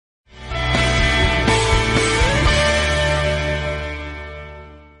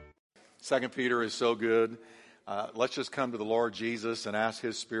Second Peter is so good. Let's just come to the Lord Jesus and ask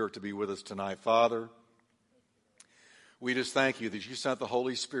His Spirit to be with us tonight. Father, we just thank you that you sent the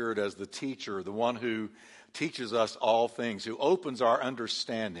Holy Spirit as the teacher, the one who teaches us all things, who opens our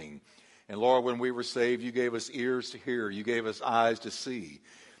understanding. And Lord, when we were saved, you gave us ears to hear. You gave us eyes to see.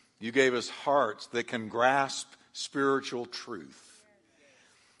 You gave us hearts that can grasp spiritual truth.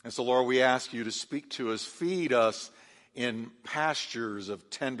 And so, Lord, we ask you to speak to us, feed us in pastures of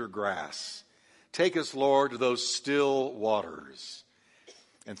tender grass. Take us, Lord, to those still waters.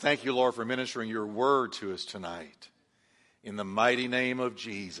 And thank you, Lord, for ministering your word to us tonight. In the mighty name of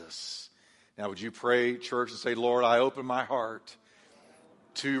Jesus. Now, would you pray, church, and say, Lord, I open my heart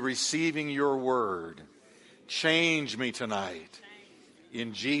to receiving your word. Change me tonight.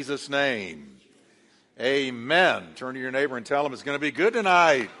 In Jesus' name. Amen. Turn to your neighbor and tell him it's going to be good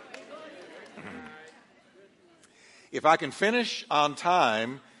tonight. If I can finish on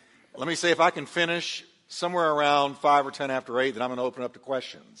time, let me say if I can finish somewhere around 5 or 10 after 8, then I'm going to open up to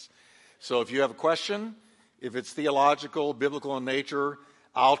questions. So if you have a question, if it's theological, biblical in nature,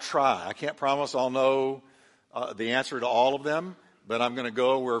 I'll try. I can't promise I'll know the answer to all of them, but I'm going to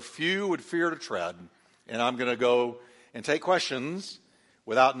go where few would fear to tread, and I'm going to go and take questions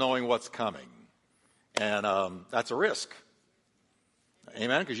without knowing what's coming. And that's a risk.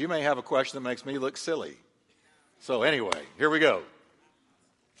 Amen? Because you may have a question that makes me look silly. So anyway, here we go.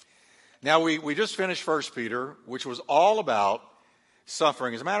 Now, we just finished 1 Peter, which was all about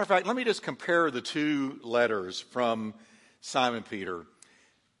suffering. As a matter of fact, let me just compare the two letters from Simon Peter.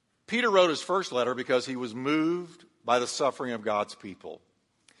 Peter wrote his first letter because he was moved by the suffering of God's people.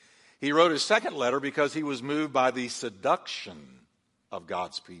 He wrote his second letter because he was moved by the seduction of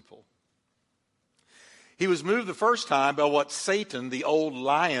God's people. He was moved the first time by what Satan, the old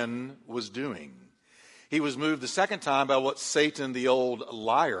lion, was doing. He was moved the second time by what Satan, the old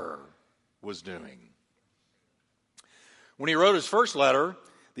liar, was doing. When he wrote his first letter,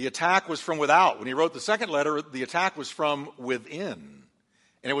 the attack was from without. When he wrote the second letter, the attack was from within.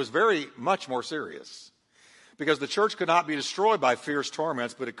 And it was very much more serious. Because the church could not be destroyed by fierce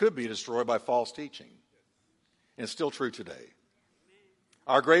torments, but it could be destroyed by false teaching. And it's still true today.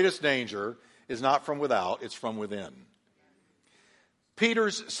 Our greatest danger is not from without, it's from within.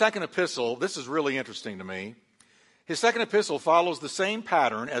 Peter's second epistle, this is really interesting to me. His second epistle follows the same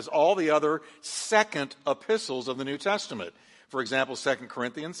pattern as all the other second epistles of the New Testament. For example, 2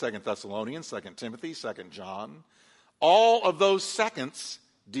 Corinthians, 2 Thessalonians, 2 Timothy, 2 John. All of those seconds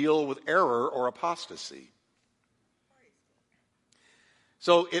deal with error or apostasy.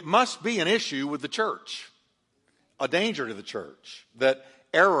 So it must be an issue with the church, a danger to the church, that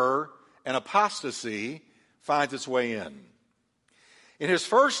error and apostasy finds its way in. In his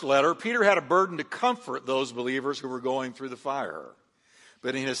first letter, Peter had a burden to comfort those believers who were going through the fire.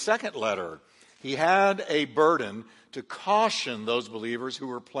 But in his second letter, he had a burden to caution those believers who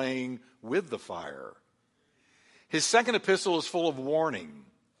were playing with the fire. His second epistle is full of warning.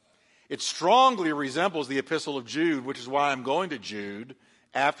 It strongly resembles the epistle of Jude, which is why I'm going to Jude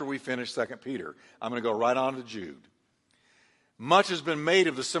after we finish 2 Peter. I'm going to go right on to Jude. Much has been made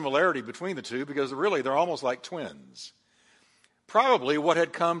of the similarity between the two because really they're almost like twins. Probably what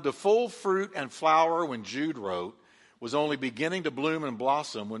had come to full fruit and flower when Jude wrote was only beginning to bloom and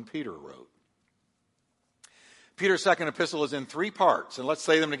blossom when Peter wrote. Peter's second epistle is in 3 parts, and let's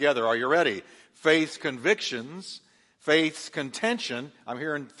say them together. Are you ready? Faith's convictions, faith's contention. I'm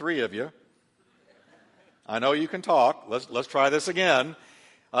hearing 3 of you. I know you can talk. Let's try this again.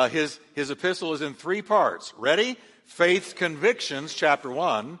 His epistle is in 3 parts. Ready? Faith's convictions, chapter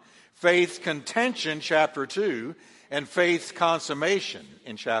 1. Faith's contention, chapter 2. And faith's consummation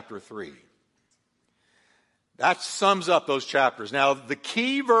in chapter 3. That sums up those chapters. Now, the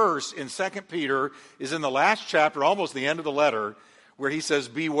key verse in 2 Peter is in the last chapter, almost the end of the letter, where he says,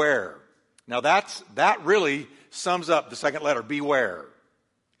 beware. Now, that really sums up the second letter, beware.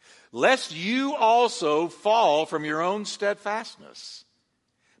 Lest you also fall from your own steadfastness,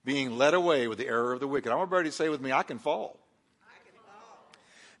 being led away with the error of the wicked. I want everybody to say with me, I can fall.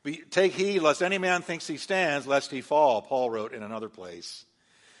 Take heed lest any man thinks he stands, lest he fall, Paul wrote in another place.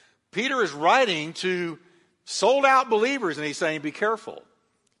 Peter is writing to sold-out believers, and he's saying, be careful,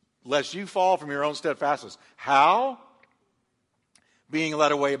 lest you fall from your own steadfastness. How? Being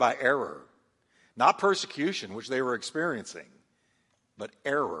led away by error. Not persecution, which they were experiencing, but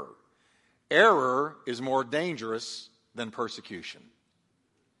error. Error is more dangerous than persecution.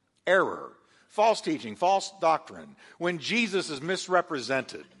 Error. False teaching, false doctrine, when Jesus is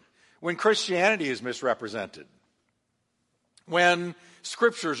misrepresented, when Christianity is misrepresented, when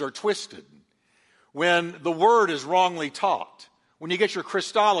scriptures are twisted, when the word is wrongly taught, When you get your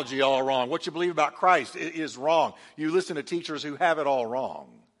Christology all wrong, what you believe about Christ is wrong. You listen to teachers who have it all wrong.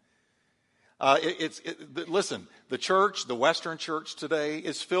 Listen, the church, the Western church today,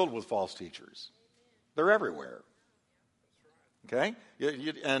 is filled with false teachers. They're everywhere. Okay?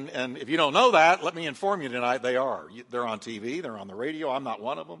 And if you don't know that, let me inform you tonight, they are. They're on TV, they're on the radio. I'm not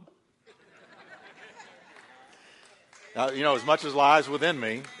one of them. Now, as much as lies within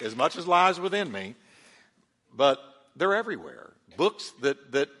me, but they're everywhere. Books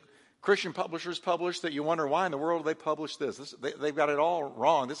that Christian publishers publish that you wonder why in the world they publish this. They've got it all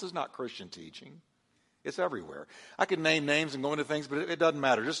wrong. This is not Christian teaching. It's everywhere. I could name names and go into things, but it doesn't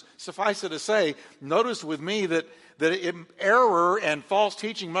matter. Just suffice it to say, notice with me that error and false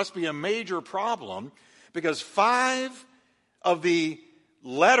teaching must be a major problem, because 5 of the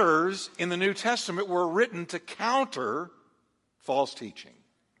letters in the New Testament were written to counter false teaching.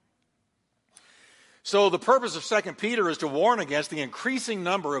 So the purpose of 2 Peter is to warn against the increasing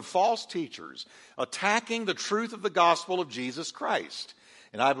number of false teachers attacking the truth of the gospel of Jesus Christ.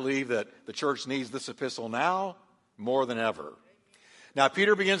 And I believe that the church needs this epistle now more than ever. Now,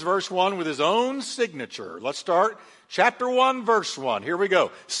 Peter begins verse 1 with his own signature. Let's start chapter 1, verse 1. Here we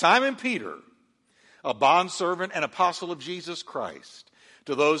go. Simon Peter, a bondservant and apostle of Jesus Christ,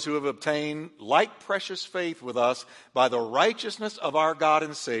 to those who have obtained like precious faith with us by the righteousness of our God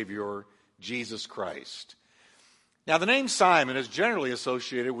and Savior, Jesus Christ. Now, the name Simon is generally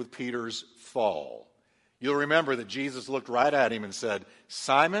associated with Peter's fall. You'll remember that Jesus looked right at him and said,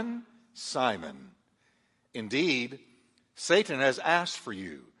 "Simon, Simon, indeed, Satan has asked for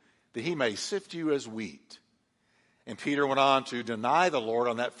you, that he may sift you as wheat." And Peter went on to deny the Lord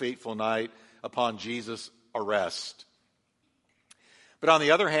on that fateful night upon Jesus' arrest. But on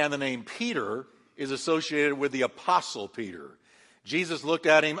the other hand, the name Peter is associated with the Apostle Peter. Jesus looked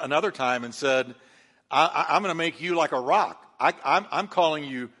at him another time and said, I'm going to make you like a rock. I'm calling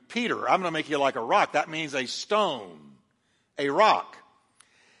you Peter. I'm going to make you like a rock. That means a stone, a rock.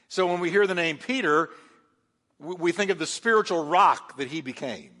 So when we hear the name Peter, we think of the spiritual rock that he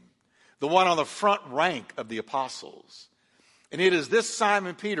became, the one on the front rank of the apostles. And it is this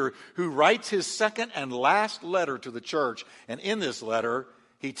Simon Peter who writes his second and last letter to the church. And in this letter,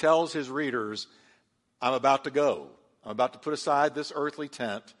 he tells his readers, I'm about to go. I'm about to put aside this earthly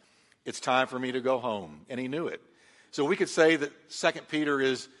tent. It's time for me to go home. And he knew it. So we could say that 2 Peter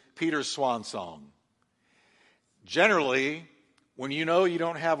is Peter's swan song. Generally, when you know you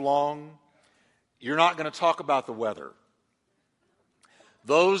don't have long, you're not going to talk about the weather.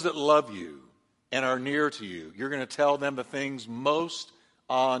 Those that love you and are near to you, you're going to tell them the things most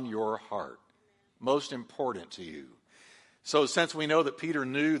on your heart, most important to you. So since we know that Peter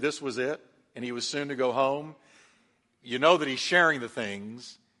knew this was it, and he was soon to go home, you know that he's sharing the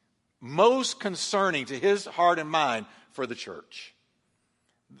things most concerning to his heart and mind for the church.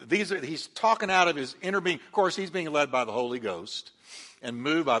 He's talking out of his inner being. Of course, he's being led by the Holy Ghost and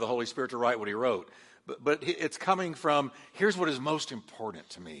moved by the Holy Spirit to write what he wrote. But it's coming from, here's what is most important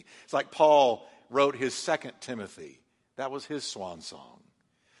to me. It's like Paul wrote his 2 Timothy. That was his swan song.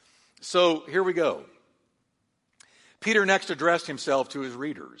 So here we go. Peter next addressed himself to his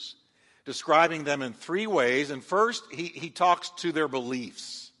readers, describing them in 3 ways. And first, he talks to their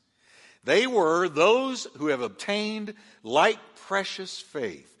beliefs. They were those who have obtained like precious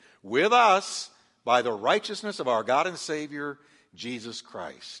faith with us by the righteousness of our God and Savior, Jesus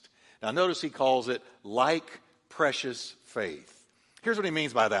Christ. Now notice he calls it like precious faith. Here's what he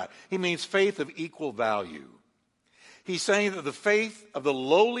means by that. He means faith of equal value. He's saying that the faith of the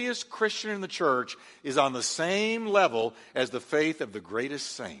lowliest Christian in the church is on the same level as the faith of the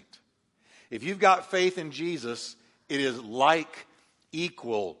greatest saint. If you've got faith in Jesus, it is like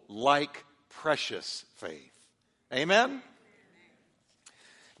equal, like precious faith. Amen?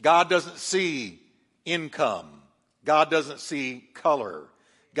 God doesn't see income. God doesn't see color.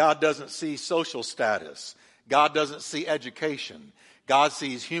 God doesn't see social status. God doesn't see education. God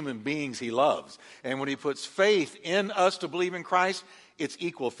sees human beings he loves. And when he puts faith in us to believe in Christ, it's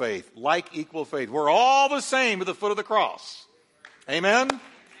equal faith, like equal faith. We're all the same at the foot of the cross. Amen?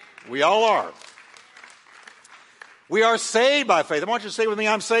 We all are. We are saved by faith. I want you to say with me,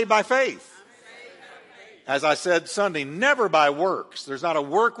 I'm saved by faith. As I said Sunday, never by works. There's not a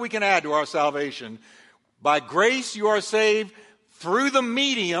work we can add to our salvation. By grace you are saved through the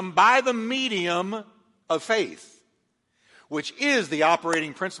medium, by the medium of faith, which is the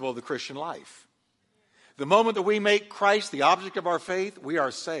operating principle of the Christian life. The moment that we make Christ the object of our faith, we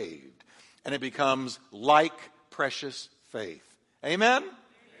are saved. And it becomes like precious faith. Amen?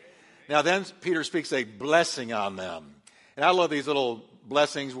 Now then, Peter speaks a blessing on them. And I love these little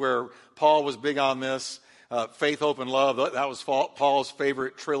blessings where Paul was big on this. Faith, Hope, and Love. That was Paul's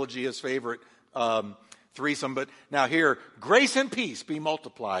favorite trilogy, his favorite threesome. But now here, grace and peace be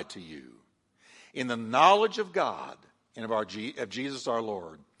multiplied to you in the knowledge of God and of Jesus our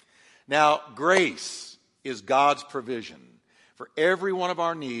Lord. Now, grace is God's provision for every one of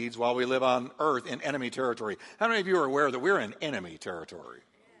our needs while we live on earth in enemy territory. How many of you are aware that we're in enemy territory?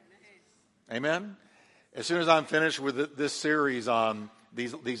 Amen? As soon as I'm finished with this series on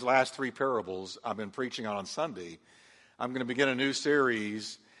these last three parables I've been preaching on Sunday, I'm going to begin a new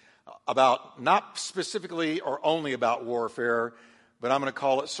series about, not specifically or only about warfare, but I'm going to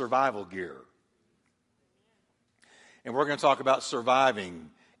call it survival gear. And we're going to talk about surviving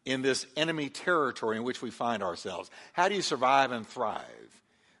in this enemy territory in which we find ourselves. How do you survive and thrive?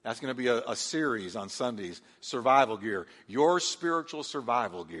 That's going to be a series on Sundays, survival gear, your spiritual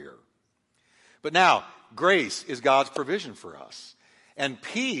survival gear. But now, grace is God's provision for us. And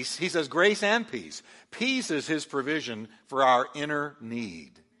peace, he says grace and peace. Peace is his provision for our inner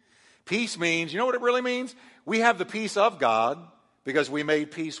need. Peace means, you know what it really means? We have the peace of God because we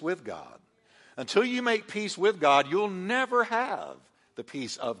made peace with God. Until you make peace with God, you'll never have the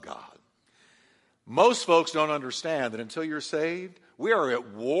peace of God. Most folks don't understand that until you're saved, we are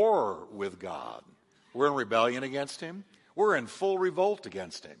at war with God. We're in rebellion against him. We're in full revolt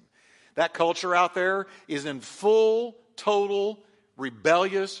against him. That culture out there is in full, total,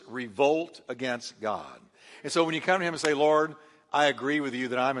 rebellious revolt against God. And so when you come to him and say, Lord, I agree with you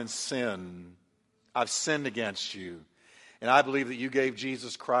that I'm in sin. I've sinned against you. And I believe that you gave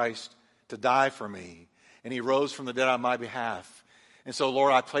Jesus Christ to die for me. And he rose from the dead on my behalf. And so,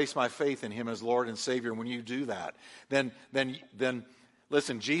 Lord, I place my faith in him as Lord and Savior. And when you do that, then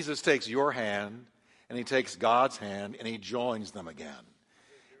listen, Jesus takes your hand and he takes God's hand and he joins them again.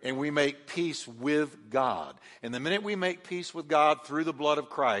 And we make peace with God. And the minute we make peace with God through the blood of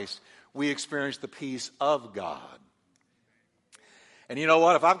Christ, we experience the peace of God. And you know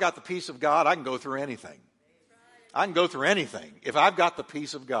what? If I've got the peace of God, I can go through anything. I can go through anything if I've got the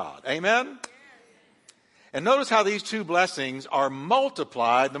peace of God. Amen? And notice how these two blessings are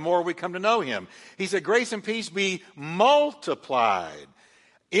multiplied the more we come to know him. He said, grace and peace be multiplied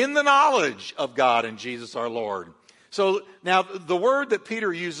in the knowledge of God and Jesus our Lord. So now the word that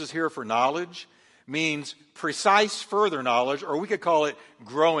Peter uses here for knowledge means precise further knowledge, or we could call it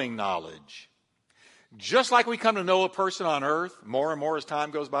growing knowledge. Just like we come to know a person on earth more and more as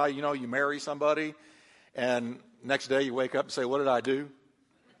time goes by, you know, you marry somebody and next day you wake up and say, what did I do?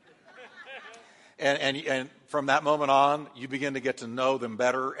 And from that moment on, you begin to get to know them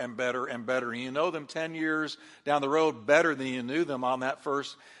better and better and better. And you know them 10 years down the road better than you knew them on that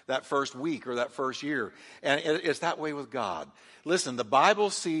first week or that first year. And it's that way with God. Listen, the Bible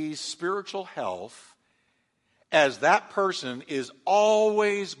sees spiritual health as that person is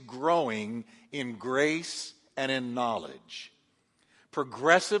always growing in grace and in knowledge.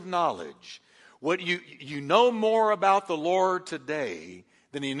 Progressive knowledge. What you know more about the Lord today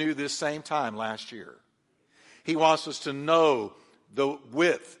than he knew this same time last year. He wants us to know the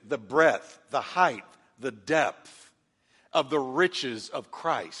width, the breadth, the height, the depth of the riches of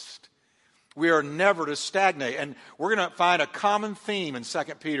Christ. We are never to stagnate. And we're going to find a common theme in 2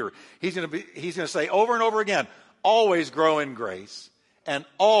 Peter. He's going to say over and over again, always grow in grace and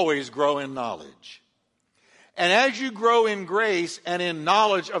always grow in knowledge. And as you grow in grace and in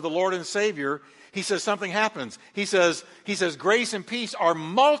knowledge of the Lord and Savior, he says something happens. He says, grace and peace are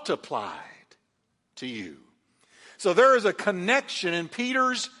multiplied to you. So there is a connection in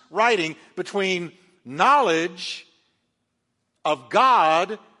Peter's writing between knowledge of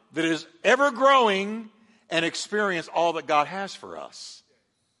God that is ever growing and experience all that God has for us.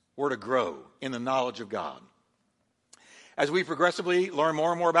 We're to grow in the knowledge of God. As we progressively learn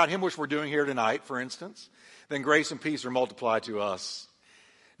more and more about him, which we're doing here tonight, for instance, then grace and peace are multiplied to us.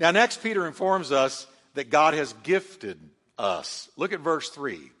 Now, next, Peter informs us that God has gifted us. Look at verse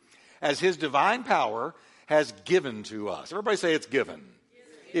 3. As his divine power has given to us. Everybody say it's given.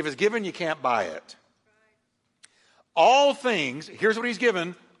 If it's given, you can't buy it. All things, here's what he's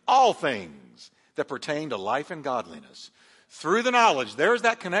given, all things that pertain to life and godliness. Through the knowledge, there's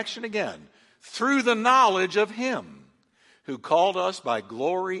that connection again. Through the knowledge of him who called us by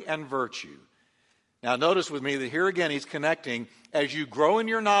glory and virtue. Now notice with me that here again he's connecting, as you grow in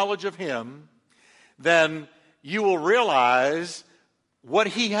your knowledge of him, then you will realize what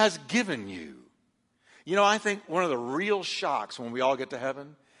he has given you. You know, I think one of the real shocks when we all get to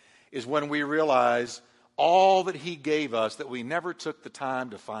heaven is when we realize all that he gave us that we never took the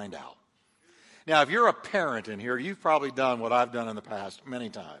time to find out. Now, if you're a parent in here, you've probably done what I've done in the past many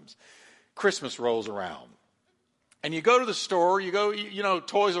times. Christmas rolls around. And you go to the store, you go,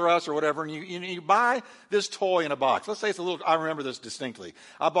 Toys R Us or whatever, and you buy this toy in a box. Let's say it's a little, I remember this distinctly.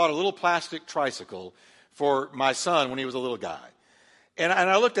 I bought a little plastic tricycle for my son when he was a little guy. And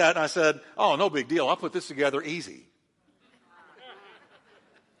I looked at it and I said, oh, no big deal. I'll put this together easy.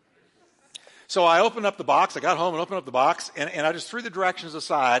 So I opened up the box. I got home and opened up the box, and I just threw the directions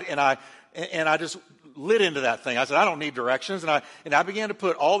aside, and I just lit into that thing. I said, I don't need directions. And I began to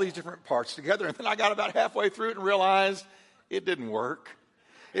put all these different parts together. And then I got about halfway through it and realized it didn't work.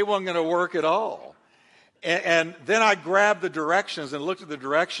 It wasn't going to work at all. And then I grabbed the directions and looked at the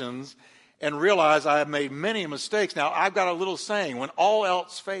directions and realized I had made many mistakes. Now, I've got a little saying, when all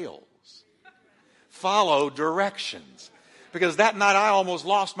else fails, follow directions. Because that night I almost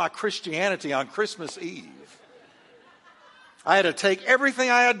lost my Christianity on Christmas Eve. I had to take everything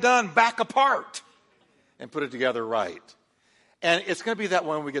I had done back apart and put it together right. And it's going to be that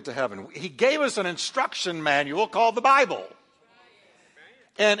way when we get to heaven. He gave us an instruction manual called the Bible.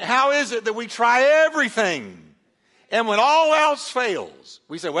 And how is it that we try everything? And when all else fails,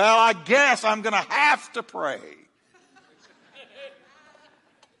 we say, well, I guess I'm going to have to pray.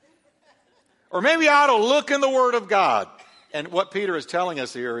 Or maybe I ought to look in the Word of God. And what Peter is telling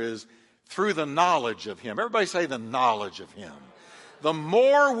us here is through the knowledge of Him. Everybody say the knowledge of Him. The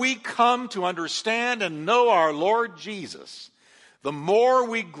more we come to understand and know our Lord Jesus, the more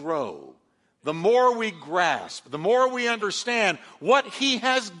we grow, the more we grasp, the more we understand what He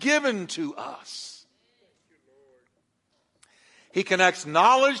has given to us. He connects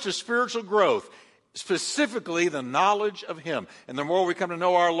knowledge to spiritual growth, specifically the knowledge of Him. And the more we come to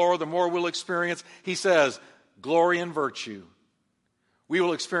know our Lord, the more we'll experience, He says, glory and virtue. We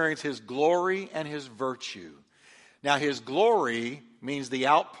will experience His glory and His virtue. Now, His glory means the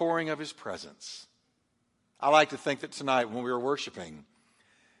outpouring of His presence. I like to think that tonight when we were worshiping,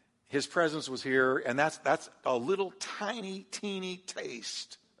 His presence was here, and that's a little tiny, teeny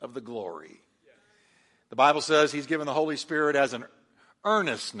taste of the glory. The Bible says He's given the Holy Spirit as an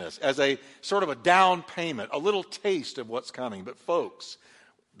earnestness, as a sort of a down payment, a little taste of what's coming. But folks,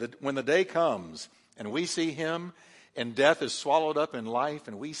 when the day comes and we see Him, and death is swallowed up in life,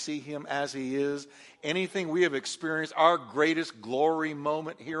 and we see Him as He is, anything we have experienced, our greatest glory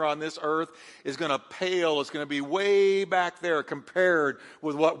moment here on this earth is going to pale. It's going to be way back there compared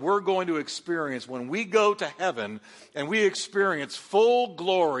with what we're going to experience when we go to heaven and we experience full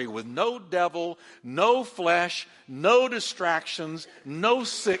glory with no devil, no flesh, no distractions, no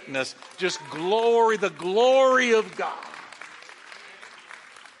sickness, just glory, the glory of God.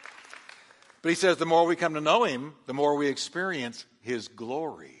 But He says the more we come to know Him, the more we experience His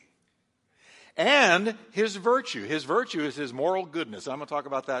glory. And His virtue. His virtue is His moral goodness. I'm going to talk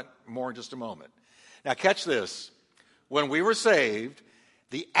about that more in just a moment. Now catch this. When we were saved,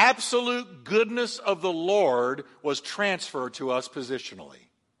 the absolute goodness of the Lord was transferred to us positionally.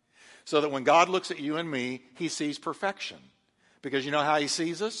 So that when God looks at you and me, He sees perfection. Because you know how He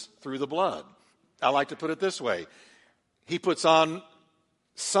sees us? Through the blood. I like to put it this way. He puts on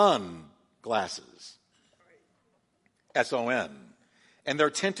sun glasses, S-O-N, and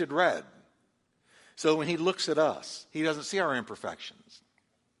they're tinted red. So when He looks at us, He doesn't see our imperfections.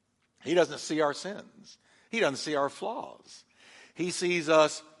 He doesn't see our sins. He doesn't see our flaws. He sees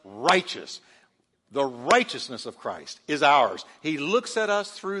us righteous. The righteousness of Christ is ours. He looks at us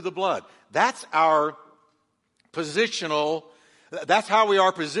through the blood. That's our positional, that's how we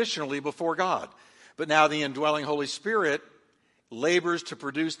are positionally before God. But now the indwelling Holy Spirit labors to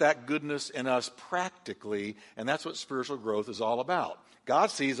produce that goodness in us practically, and that's what spiritual growth is all about. God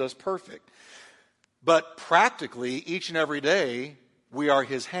sees us perfect. But practically, each and every day, we are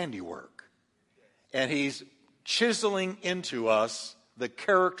His handiwork. And He's chiseling into us the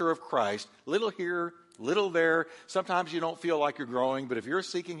character of Christ, little here, little there. Sometimes you don't feel like you're growing, but if you're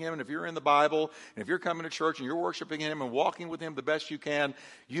seeking Him and if you're in the Bible and if you're coming to church and you're worshiping Him and walking with Him the best you can,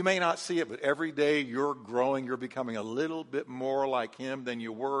 you may not see it, but every day you're growing. You're becoming a little bit more like Him than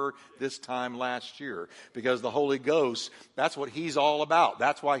you were this time last year, because the Holy Ghost, that's what He's all about.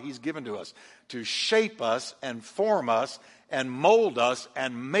 That's why He's given to us, to shape us and form us and mold us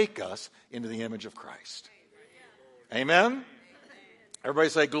and make us into the image of Christ. Amen? Everybody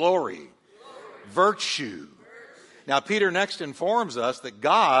say glory. Virtue. Now, Peter next informs us that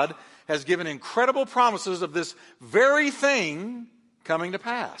God has given incredible promises of this very thing coming to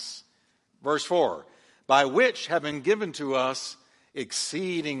pass. Verse 4, by which have been given to us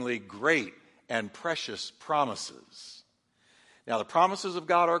exceedingly great and precious promises. Now, the promises of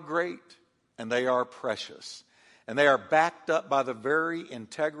God are great and they are precious. And they are backed up by the very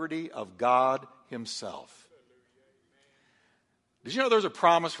integrity of God Himself. Did you know there's a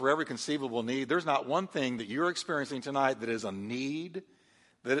promise for every conceivable need? There's not one thing that you're experiencing tonight that is a need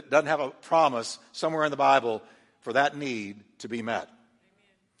that it doesn't have a promise somewhere in the Bible for that need to be met.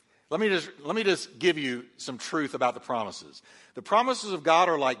 Let me just give you some truth about the promises. The promises of God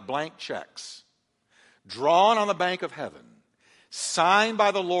are like blank checks drawn on the bank of heaven, signed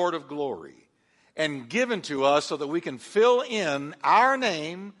by the Lord of glory, and given to us so that we can fill in our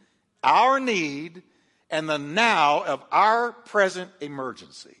name, our need, and the now of our present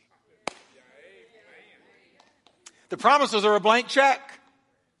emergency. The promises are a blank check.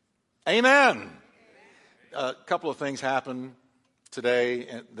 Amen. A couple of things happened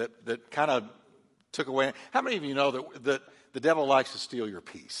today that kind of took away. How many of you know that the devil likes to steal your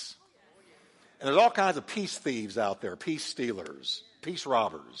peace? And there's all kinds of peace thieves out there, peace stealers, peace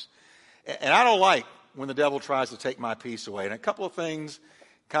robbers. And I don't like when the devil tries to take my peace away. And a couple of things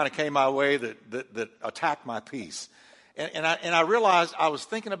kind of came my way that attacked my peace. And I realized I was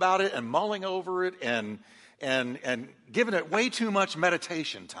thinking about it and mulling over it and giving it way too much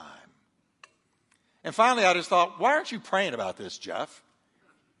meditation time. And finally, I just thought, why aren't you praying about this, Jeff?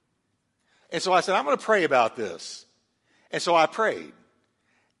 And so I said, I'm going to pray about this. And so I prayed.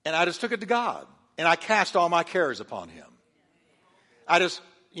 And I just took it to God. And I cast all my cares upon him. I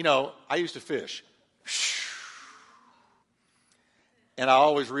used to fish. And I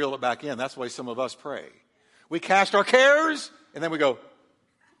always reel it back in. That's the way some of us pray. We cast our cares, and then we go,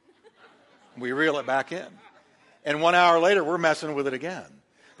 we reel it back in. And 1 hour later, we're messing with it again.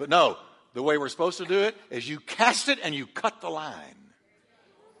 But no, the way we're supposed to do it is you cast it and you cut the line.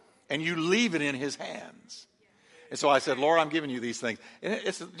 And you leave it in his hands. And so I said, Lord, I'm giving you these things. And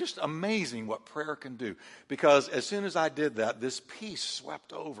it's just amazing what prayer can do. Because as soon as I did that, this peace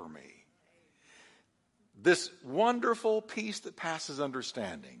swept over me. This wonderful peace that passes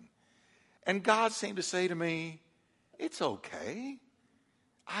understanding. And God seemed to say to me, it's okay.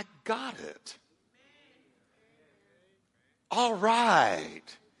 I got it. All right.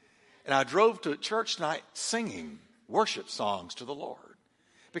 And I drove to church tonight singing worship songs to the Lord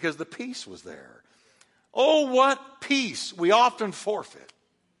because the peace was there. Oh, what peace we often forfeit.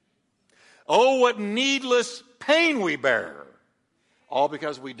 Oh, what needless pain we bear. All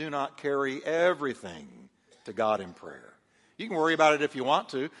because we do not carry everything to God in prayer. You can worry about it if you want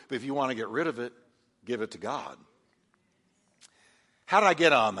to, but if you want to get rid of it, give it to God. How did I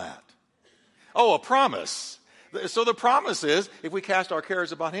get on that? Oh, a promise. So the promise is, if we cast our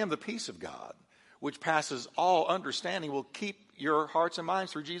cares upon him, the peace of God, which passes all understanding, will keep your hearts and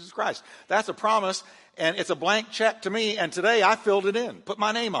minds through Jesus Christ. That's a promise, and it's a blank check to me, and today I filled it in, put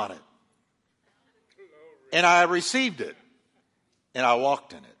my name on it. And I received it, and I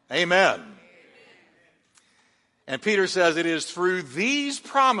walked in it. Amen. And Peter says it is through these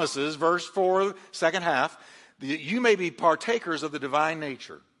promises, verse 4, second half, that you may be partakers of the divine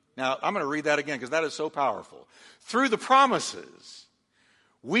nature. Now, I'm going to read that again because that is so powerful. Through the promises,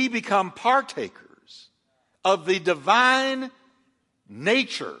 we become partakers of the divine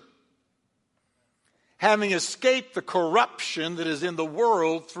nature, having escaped the corruption that is in the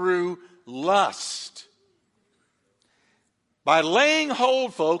world through lust. By laying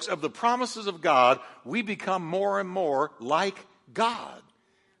hold, folks, of the promises of God, we become more and more like God,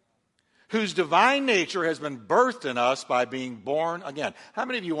 whose divine nature has been birthed in us by being born again. How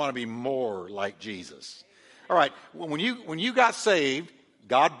many of you want to be more like Jesus? All right, when you got saved,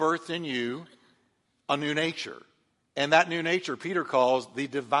 God birthed in you a new nature. And that new nature, Peter calls the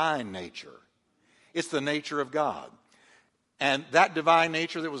divine nature. It's the nature of God. And that divine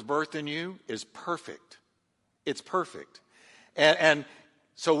nature that was birthed in you is perfect. It's perfect. And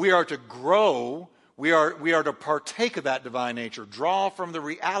so we are to grow. We are to partake of that divine nature, draw from the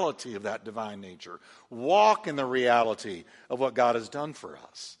reality of that divine nature, walk in the reality of what God has done for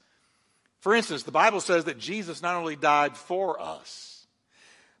us. For instance, the Bible says that Jesus not only died for us,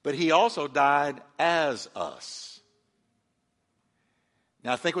 but he also died as us.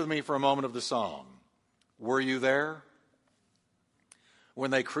 Now think with me for a moment of the song. Were you there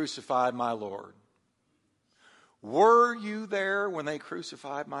when they crucified my Lord? Were you there when they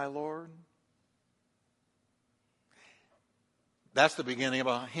crucified my Lord? That's the beginning of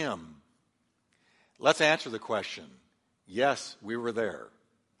a hymn. Let's answer the question. Yes, we were there.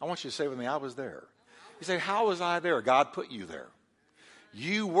 I want you to say with me, I was there. You say, how was I there? God put you there.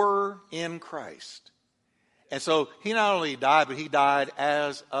 You were in Christ. And so he not only died, but he died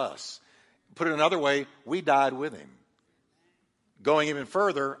as us. Put it another way, we died with him. Going even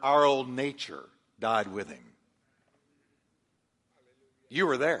further, our old nature died with him. You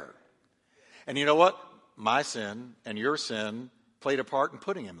were there. And you know what? My sin and your sin played a part in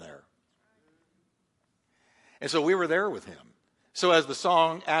putting him there. And so we were there with him. So as the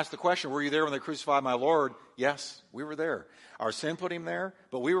song asked the question, were you there when they crucified my Lord? Yes, we were there. Our sin put him there,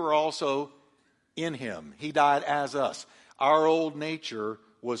 but we were also in him. He died as us. Our old nature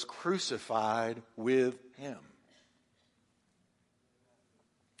was crucified with him.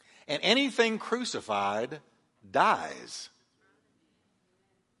 And anything crucified dies.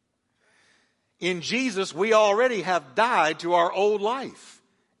 In Jesus, we already have died to our old life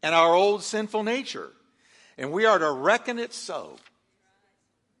and our old sinful nature. And we are to reckon it so.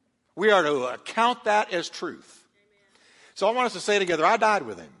 We are to account that as truth. So I want us to say together, I died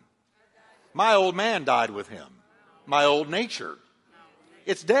with him. My old man died with him. My old nature.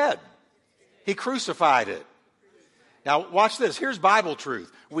 It's dead. He crucified it. Now watch this. Here's Bible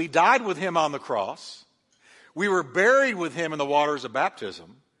truth. We died with him on the cross. We were buried with him in the waters of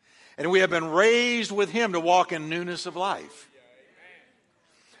baptism. And we have been raised with him to walk in newness of life.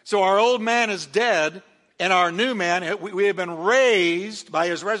 So our old man is dead, and our new man, we have been raised by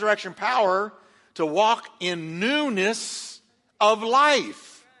his resurrection power to walk in newness of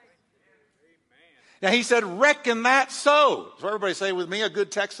life. Now he said, reckon that so. So everybody say with me a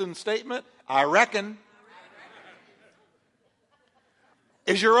good Texan statement. I reckon.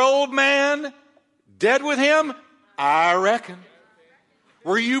 Is your old man dead with him? I reckon.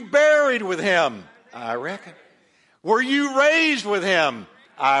 Were you buried with him? I reckon. Were you raised with him?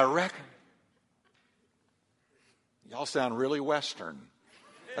 I reckon. Y'all sound really Western.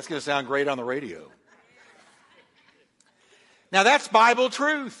 That's going to sound great on the radio. Now that's Bible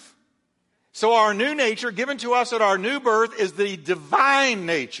truth. So our new nature given to us at our new birth is the divine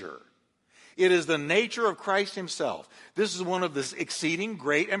nature. It is the nature of Christ himself. This is one of the exceeding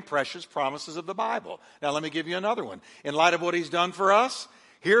great and precious promises of the Bible. Now let me give you another one. In light of what he's done for us,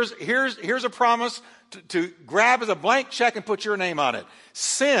 here's a promise to grab as a blank check and put your name on it.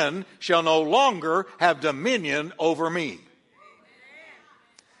 Sin shall no longer have dominion over me.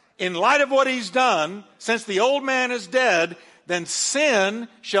 In light of what he's done, since the old man is dead, then sin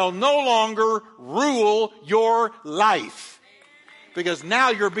shall no longer rule your life. Because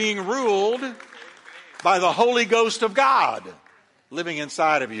now you're being ruled by the Holy Ghost of God living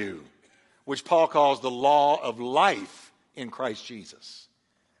inside of you, which Paul calls the law of life in Christ Jesus.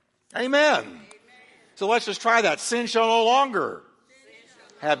 Amen. So let's just try that. Sin shall no longer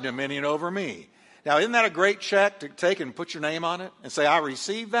have dominion over me. Now, isn't that a great check to take and put your name on it and say, I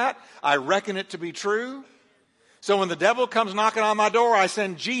receive that. I reckon it to be true. So when the devil comes knocking on my door, I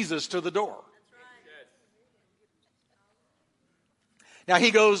send Jesus to the door. Now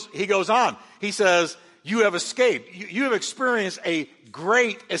he goes on. He says, you have escaped. You have experienced a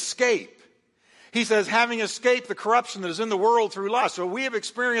great escape. He says, having escaped the corruption that is in the world through lust. So we have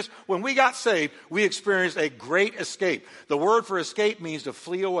experienced, when we got saved, we experienced a great escape. The word for escape means to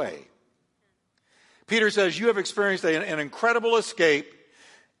flee away. Peter says, you have experienced an incredible escape.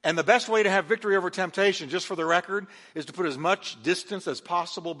 And the best way to have victory over temptation, just for the record, is to put as much distance as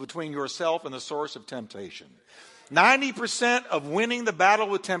possible between yourself and the source of temptation. 90% of winning the battle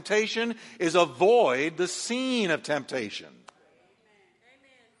with temptation is avoid the scene of temptation.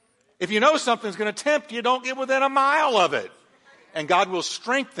 If you know something's going to tempt you, don't get within a mile of it. And God will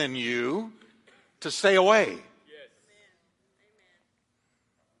strengthen you to stay away.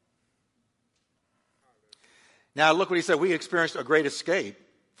 Now look what he said. We experienced a great escape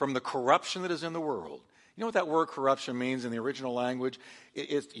from the corruption that is in the world. You know what that word corruption means in the original language?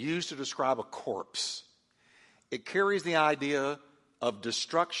 It's used to describe a corpse. It carries the idea of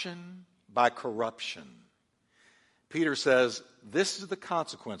destruction by corruption. Peter says, this is the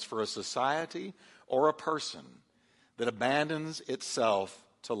consequence for a society or a person that abandons itself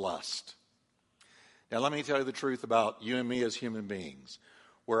to lust. Now let me tell you the truth about you and me as human beings.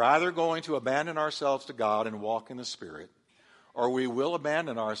 We're either going to abandon ourselves to God and walk in the Spirit, or we will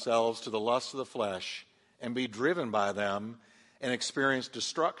abandon ourselves to the lusts of the flesh and be driven by them and experience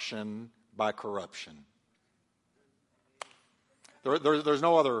destruction by corruption. There's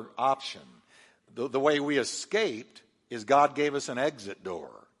no other option. The way we escaped is God gave us an exit door.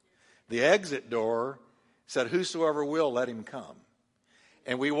 The exit door said, whosoever will, let him come.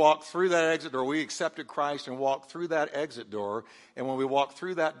 And we walked through that exit door. We accepted Christ and walked through that exit door. And when we walked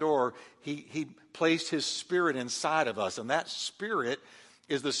through that door, he placed his Spirit inside of us. And that Spirit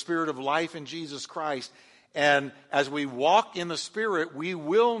is the Spirit of life in Jesus Christ. And as we walk in the Spirit, we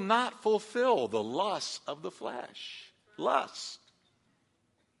will not fulfill the lusts of the flesh. Lust.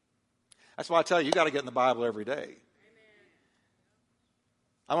 That's why I tell you, you got to get in the Bible every day.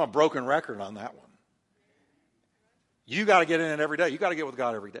 I'm a broken record on that one. You got to get in it every day. You got to get with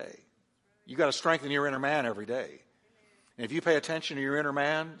God every day. You got to strengthen your inner man every day. And if you pay attention to your inner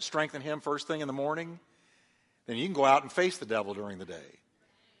man, strengthen him first thing in the morning, then you can go out and face the devil during the day.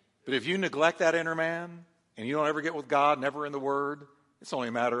 But if you neglect that inner man and you don't ever get with God, never in the Word, it's only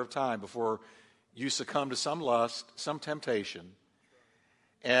a matter of time before you succumb to some lust, some temptation,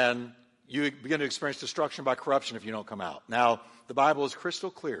 and you begin to experience destruction by corruption if you don't come out. Now, the Bible is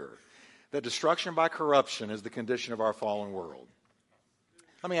crystal clear that destruction by corruption is the condition of our fallen world.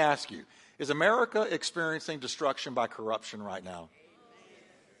 Let me ask you, is America experiencing destruction by corruption right now?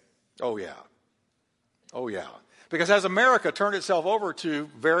 Oh, yeah. Oh, yeah. Because has America turned itself over to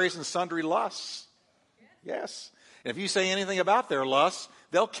various and sundry lusts? Yes. And if you say anything about their lusts,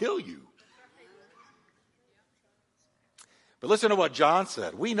 they'll kill you. But listen to what John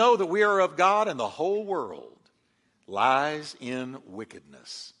said. We know that we are of God, and the whole world lies in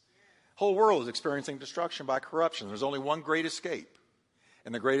wickedness. The whole world is experiencing destruction by corruption. There's only one great escape,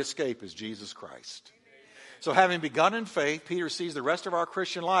 and the great escape is Jesus Christ. So having begun in faith, Peter sees the rest of our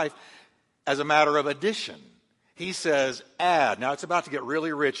Christian life as a matter of addition. He says, add. Now it's about to get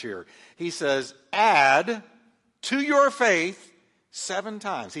really rich here. He says, add to your faith 7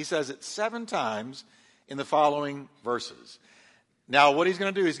 times. He says it 7 times in the following verses. Now what he's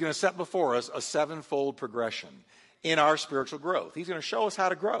going to do, he's going to set before us a 7-fold progression in our spiritual growth. He's going to show us how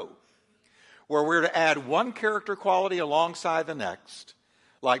to grow, where we're to add one character quality alongside the next,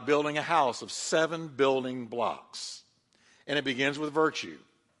 like building a house of 7 building blocks. And it begins with virtue.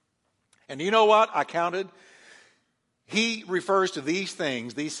 And you know what? I counted. He refers to these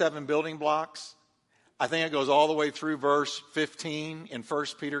things, these 7 building blocks. I think it goes all the way through verse 15 in 1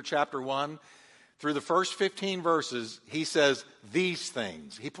 Peter chapter 1. Through the first 15 verses, he says these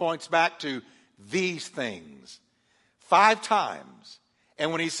things. He points back to these things 5 times.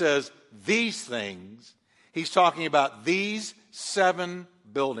 And when he says these things, he's talking about these 7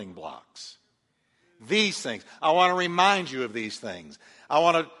 building blocks. These things. I want to remind you of these things. I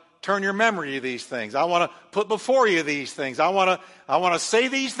want to turn your memory to these things. I want to put before you these things. I want to say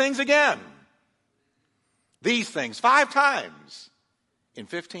these things again. These things 5 times in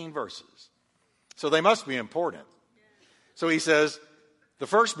 15 verses. So they must be important. So he says the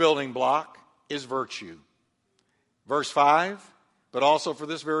first building block is virtue. Verse 5, but also for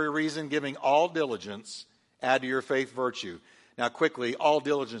this very reason, giving all diligence, add to your faith virtue. Now quickly, all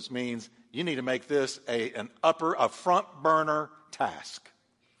diligence means you need to make this a front burner task.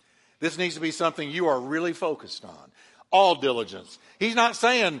 This needs to be something you are really focused on. All diligence. He's not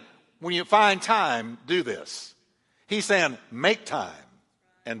saying when you find time, do this. He's saying make time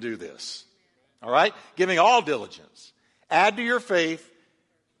and do this. All right? Giving all diligence. Add to your faith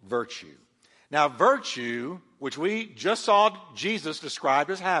virtue. Now virtue, which we just saw Jesus described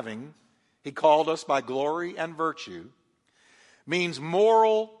as having, he called us by glory and virtue, means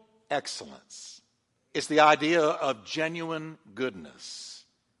moral excellence. It's the idea of genuine goodness.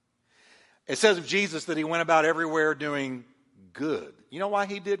 It says of Jesus that he went about everywhere doing good. You know why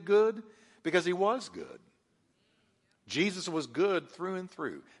he did good? Because he was good. Jesus was good through and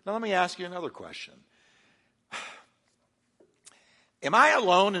through. Now let me ask you another question. Am I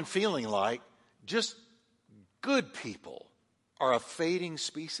alone in feeling like just good people are a fading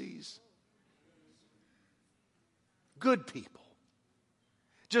species? Good people.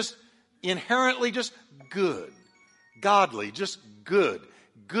 Just inherently just good. Godly, just good.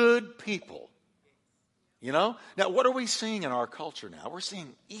 Good people. You know? Now, what are we seeing in our culture now? We're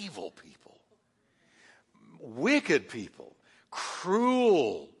seeing evil people. Wicked people.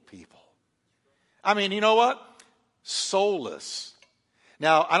 Cruel people. I mean, you know what? Soulless.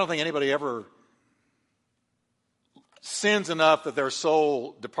 Now, I don't think anybody ever sins enough that their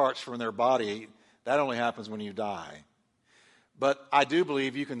soul departs from their body. That only happens when you die. But I do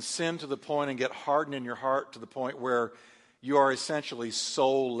believe you can sin to the point and get hardened in your heart to the point where you are essentially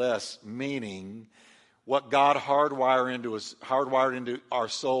soulless, meaning what God hardwired into our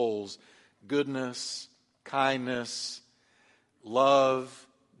souls, goodness, kindness, love,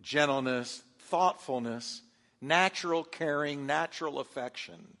 gentleness, thoughtfulness, natural caring, natural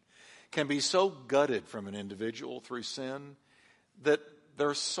affection, can be so gutted from an individual through sin that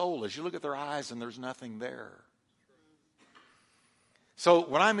they're soulless. You look at their eyes and there's nothing there. So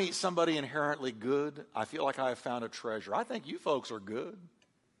when I meet somebody inherently good, I feel like I have found a treasure. I think you folks are good.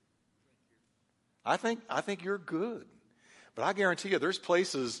 I think you're good. But I guarantee you there's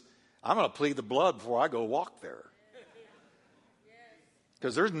places I'm going to plead the blood before I go walk there.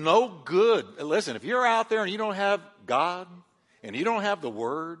 Because there's no good. Listen, if you're out there and you don't have God, and you don't have the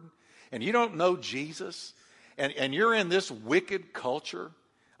Word, and you don't know Jesus, and you're in this wicked culture,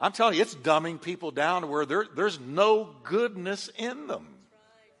 I'm telling you, it's dumbing people down to where there's no goodness in them.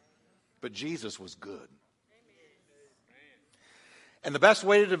 But Jesus was good. And the best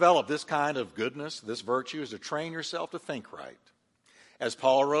way to develop this kind of goodness, this virtue, is to train yourself to think right. As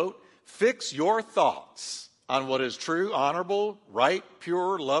Paul wrote, fix your thoughts on what is true, honorable, right,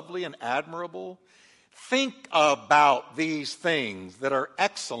 pure, lovely, and admirable. Think about these things that are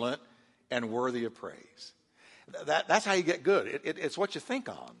excellent and worthy of praise. That's how you get good. It's what you think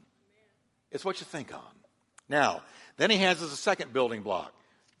on. It's what you think on. Now, then he hands us a second building block,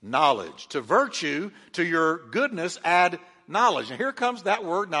 knowledge. To virtue, to your goodness, add knowledge. And here comes that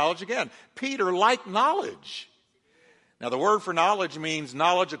word knowledge again. Peter liked knowledge. Now, the word for knowledge means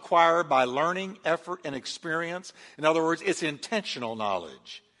knowledge acquired by learning, effort, and experience. In other words, it's intentional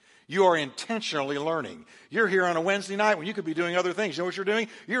knowledge. You are intentionally learning. You're here on a Wednesday night when you could be doing other things. You know what you're doing?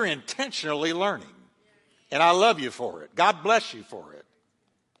 You're intentionally learning. And I love you for it. God bless you for it.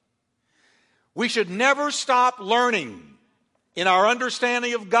 We should never stop learning in our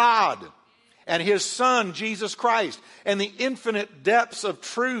understanding of God and His Son, Jesus Christ, and the infinite depths of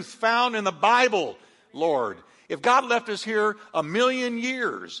truth found in the Bible, Lord. If God left us here 1,000,000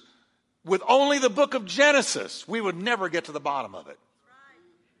 years with only the book of Genesis, we would never get to the bottom of it.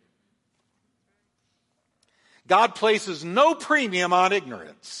 God places no premium on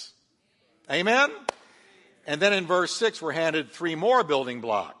ignorance. Amen? And then in verse 6, we're handed 3 more building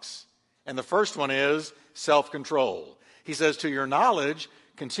blocks. And the first one is self-control. He says, to your knowledge,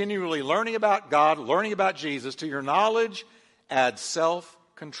 continually learning about God, learning about Jesus, to your knowledge, add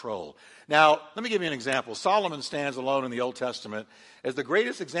self-control. Now, let me give you an example. Solomon stands alone in the Old Testament as the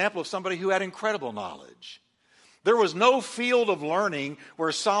greatest example of somebody who had incredible knowledge. There was no field of learning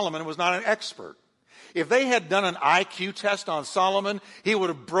where Solomon was not an expert. If they had done an IQ test on Solomon, he would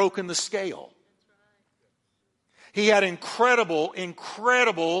have broken the scale. He had incredible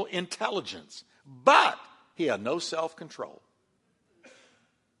intelligence, but he had no self-control.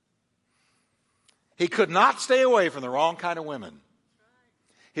 He could not stay away from the wrong kind of women.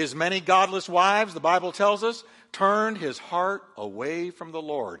 His many godless wives, the Bible tells us, turned his heart away from the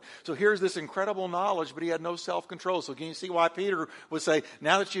Lord. So here's this incredible knowledge, but he had no self-control. So can you see why Peter would say,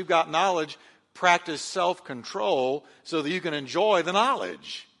 now that you've got knowledge, practice self-control so that you can enjoy the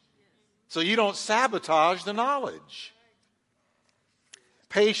knowledge. So you don't sabotage the knowledge.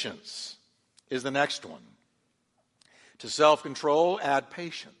 Patience is the next one. To self-control, add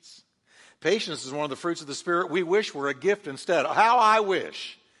patience. Patience is one of the fruits of the Spirit we wish were a gift instead. How I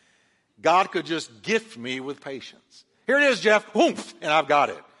wish God could just gift me with patience. Here it is, Jeff. Whoomph, and I've got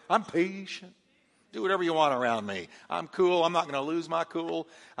it. I'm patient. Do whatever you want around me. I'm cool. I'm not going to lose my cool.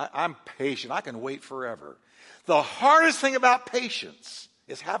 I'm patient. I can wait forever. The hardest thing about patience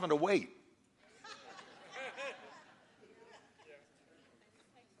is having to wait.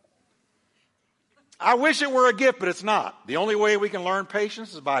 I wish it were a gift, but it's not. The only way we can learn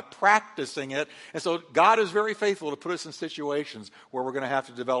patience is by practicing it. And so God is very faithful to put us in situations where we're going to have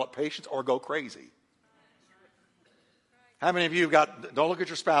to develop patience or go crazy. How many of you have got, don't look at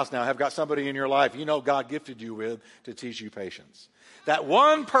your spouse now, have got somebody in your life you know God gifted you with to teach you patience? That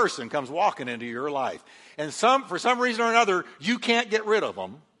one person comes walking into your life, and for some reason or another, you can't get rid of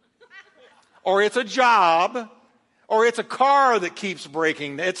them. Or it's a job, or it's a car that keeps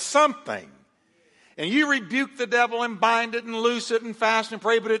breaking. It's something. And you rebuke the devil and bind it and loose it and fast and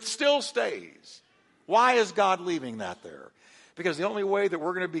pray, but it still stays. Why is God leaving that there? Because the only way that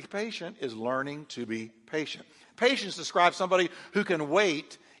we're going to be patient is learning to be patient. Patience describes somebody who can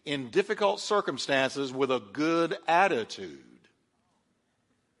wait in difficult circumstances with a good attitude.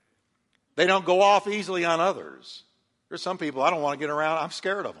 They don't go off easily on others. There's some people I don't want to get around. I'm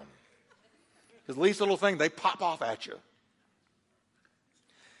scared of them. Because the least little thing, they pop off at you.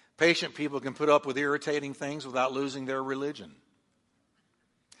 Patient people can put up with irritating things without losing their religion.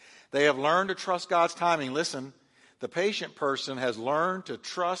 They have learned to trust God's timing. Listen, the patient person has learned to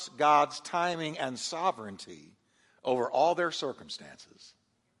trust God's timing and sovereignty over all their circumstances.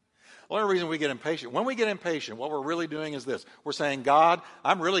 The only reason we get impatient, when we get impatient, what we're really doing is this. We're saying, God,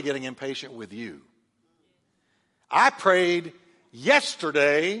 I'm really getting impatient with you. I prayed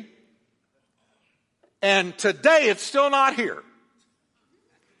yesterday, and today it's still not here.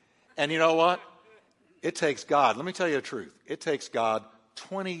 And you know what? It takes God, let me tell you the truth. It takes God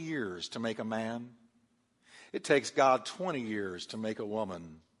 20 years to make a man. It takes God 20 years to make a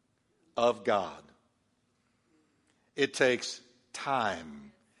woman of God. It takes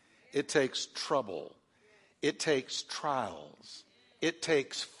time. It takes trouble. It takes trials. It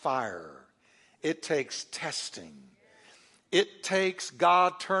takes fire. It takes testing. It takes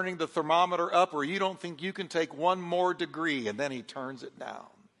God turning the thermometer up where you don't think you can take one more degree, and then He turns it down.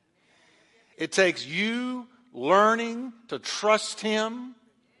 It takes you learning to trust Him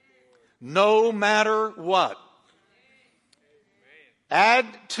no matter what. Add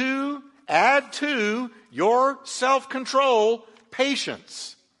to your self-control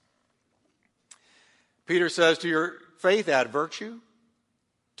patience. Peter says, to your faith add virtue.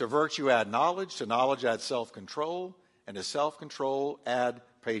 To virtue add knowledge. To knowledge add self-control. And to self-control add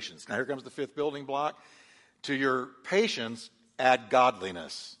patience. Now here comes the fifth building block. To your patience add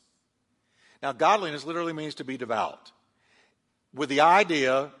godliness. Now godliness literally means to be devout, with the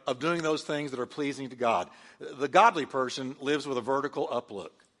idea of doing those things that are pleasing to God. The godly person lives with a vertical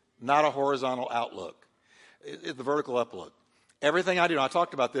uplook, not a horizontal outlook. It's the vertical uplook. Everything I do, and I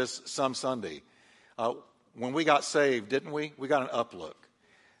talked about this some Sunday. When we got saved, didn't we? We got an uplook.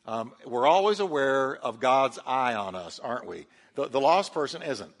 We're always aware of God's eye on us, aren't we? The lost person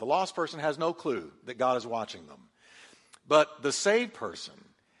isn't. The lost person has no clue that God is watching them. But the saved person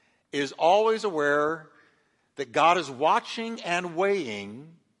is always aware that God is watching and weighing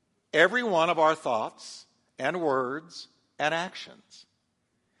every one of our thoughts and words and actions.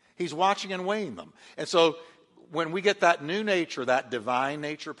 He's watching and weighing them. And so when we get that new nature, that divine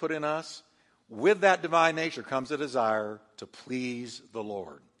nature put in us, with that divine nature comes a desire to please the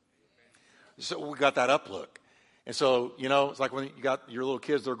Lord. So we got that uplook. And so, it's like when you got your little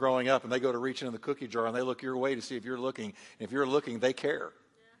kids that are growing up and they go to reach into the cookie jar and they look your way to see if you're looking. And if you're looking, they care.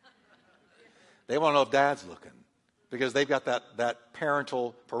 They want to know if Dad's looking because they've got that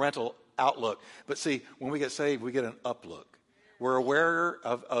parental outlook. But see, when we get saved, we get an uplook. We're aware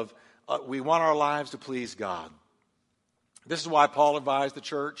of we want our lives to please God. This is why Paul advised the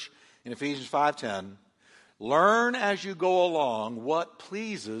church in Ephesians 5:10, learn as you go along what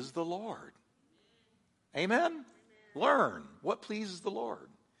pleases the Lord. Amen? Learn what pleases the Lord.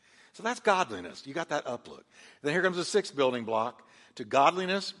 So that's godliness. You got that uplook. Then here comes the sixth building block. To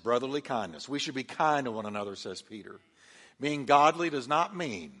godliness, brotherly kindness. We should be kind to one another, says Peter. Being godly does not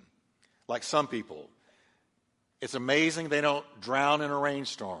mean, like some people, it's amazing they don't drown in a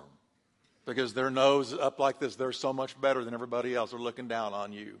rainstorm because their nose is up like this. They're so much better than everybody else. They're looking down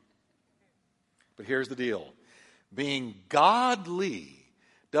on you. But here's the deal. Being godly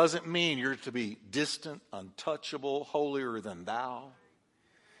doesn't mean you're to be distant, untouchable, holier than thou.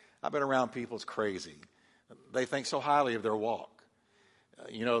 I've been around people, it's crazy. They think so highly of their walk.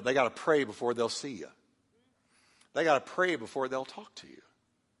 They got to pray before they'll see you. They got to pray before they'll talk to you.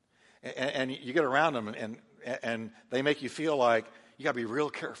 And you get around them and they make you feel like you got to be real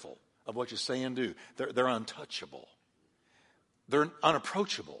careful of what you say and do. They're untouchable. They're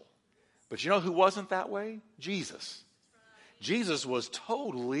unapproachable. But you know who wasn't that way? Jesus. Jesus was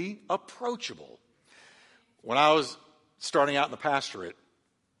totally approachable. When I was starting out in the pastorate,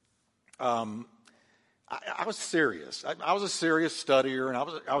 I was serious. I was a serious studier, and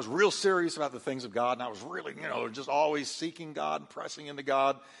I was real serious about the things of God, and I was really, just always seeking God and pressing into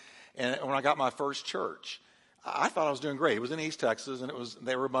God. And when I got my first church, I thought I was doing great. It was in East Texas, and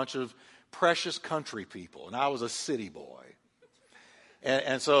they were a bunch of precious country people, and I was a city boy.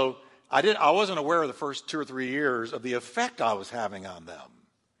 And so I wasn't aware of the first 2 or 3 years of the effect I was having on them.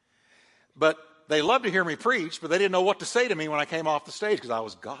 But they loved to hear me preach, but they didn't know what to say to me when I came off the stage because I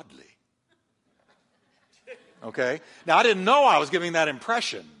was godly. Okay? Now, I didn't know I was giving that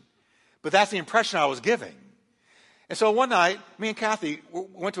impression, but that's the impression I was giving. And so one night, me and Kathy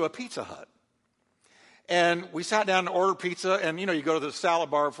went to a Pizza Hut. And we sat down and ordered pizza, and you go to the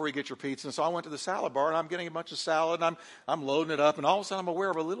salad bar before you get your pizza. And so I went to the salad bar, and I'm getting a bunch of salad, and I'm loading it up, and all of a sudden I'm aware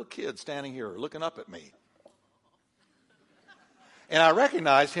of a little kid standing here looking up at me. And I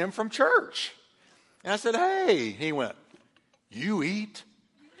recognized him from church. And I said, "Hey." He went, "You eat?"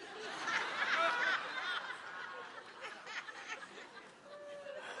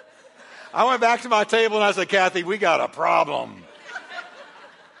 I went back to my table and I said, "Kathy, we got a problem."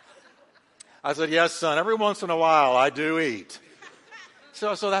 I said, "Yes, son, every once in a while I do eat."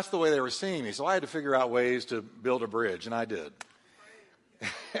 So that's the way they were seeing me. So I had to figure out ways to build a bridge, and I did.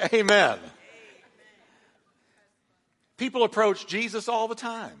 Amen. People approach Jesus all the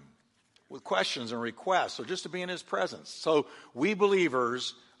time with questions and requests or just to be in his presence. So we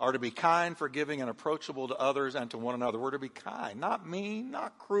believers are to be kind, forgiving, and approachable to others and to one another. We're to be kind, not mean,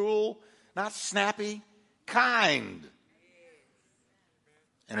 not cruel, not snappy, kind.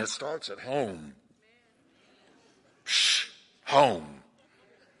 And it starts at home. Shh, home.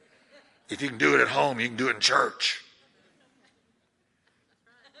 If you can do it at home, you can do it in church.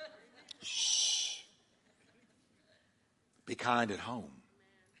 Shh. Be kind at home.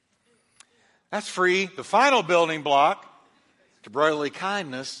 That's free. The final building block to brotherly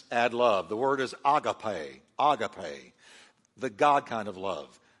kindness, add love. The word is agape, the God kind of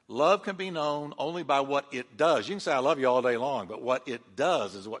love. Love can be known only by what it does. You can say, "I love you" all day long, but what it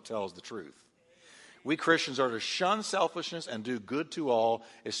does is what tells the truth. We Christians are to shun selfishness and do good to all,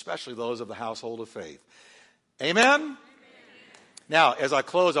 especially those of the household of faith. Amen? Now, as I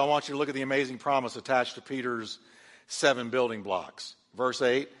close, I want you to look at the amazing promise attached to Peter's 7 building blocks. Verse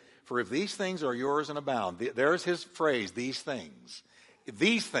 8, for if these things are yours and abound, there's his phrase, these things.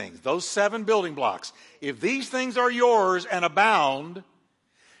 These things, those 7 building blocks, if these things are yours and abound,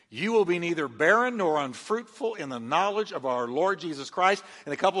 you will be neither barren nor unfruitful in the knowledge of our Lord Jesus Christ.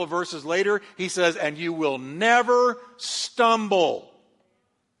 And a couple of verses later, he says, and you will never stumble.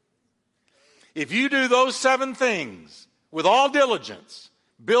 If you do those 7 things with all diligence,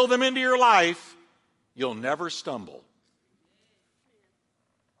 build them into your life, you'll never stumble.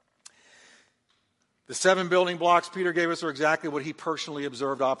 The 7 building blocks Peter gave us are exactly what he personally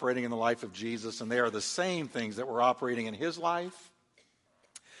observed operating in the life of Jesus, and they are the same things that were operating in his life.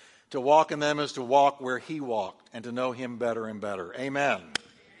 To walk in them is to walk where he walked and to know him better and better. Amen.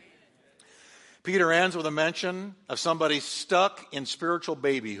 Peter ends with a mention of somebody stuck in spiritual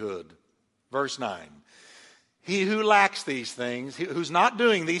babyhood. Verse 9. He who lacks these things, who's not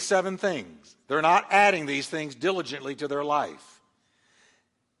doing these 7 things, they're not adding these things diligently to their life,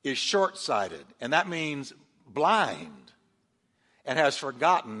 is short-sighted, and that means blind, and has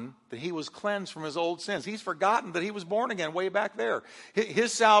forgotten that he was cleansed from his old sins. He's forgotten that he was born again way back there.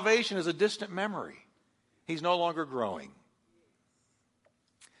 His salvation is a distant memory. He's no longer growing.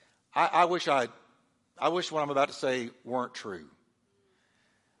 I wish what I'm about to say weren't true.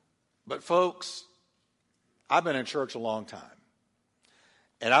 But folks, I've been in church a long time.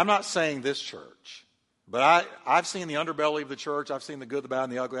 And I'm not saying this church, but I've seen the underbelly of the church. I've seen the good, the bad,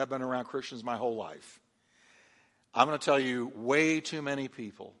 and the ugly. I've been around Christians my whole life. I'm going to tell you, way too many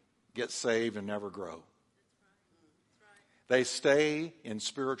people get saved and never grow. They stay in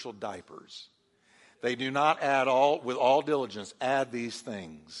spiritual diapers. They do not with all diligence, add these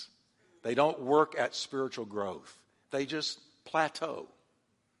things. They don't work at spiritual growth. They just plateau.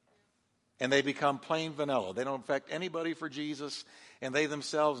 And they become plain vanilla. They don't affect anybody for Jesus. And they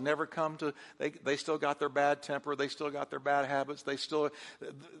themselves never come to, they still got their bad temper. They still got their bad habits. They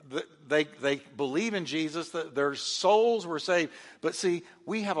believe in Jesus. That their souls were saved. But see,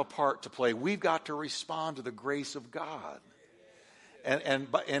 we have a part to play. We've got to respond to the grace of God. And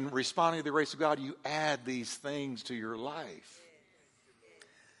in responding to the grace of God, you add these things to your life.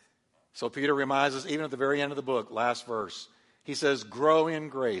 So Peter reminds us, even at the very end of the book, last verse, he says, grow in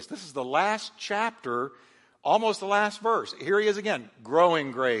grace. This is the last chapter, almost the last verse. Here he is again, grow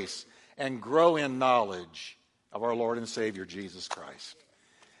in grace and grow in knowledge of our Lord and Savior, Jesus Christ.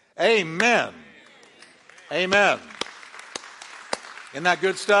 Amen. Amen. Isn't that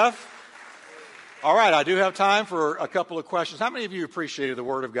good stuff? All right, I do have time for a couple of questions. How many of you appreciated the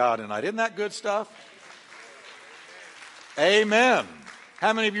Word of God tonight? Isn't that good stuff? Amen.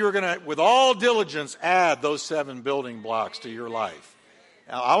 How many of you are going to, with all diligence, add those 7 building blocks to your life?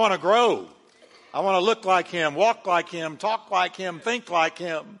 Now, I want to grow. I want to look like him, walk like him, talk like him, think like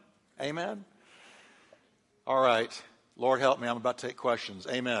him. Amen? All right. Lord help me. I'm about to take questions.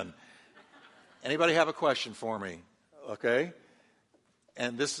 Amen. Anybody have a question for me? Okay.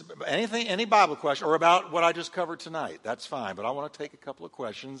 And any Bible question or about what I just covered tonight, that's fine. But I want to take a couple of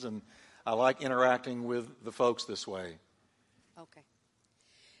questions, and I like interacting with the folks this way. Okay.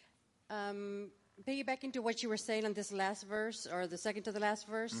 Piggybacking to what you were saying on this last verse, or the second to the last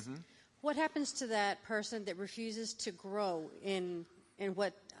verse, mm-hmm. What happens to that person that refuses to grow in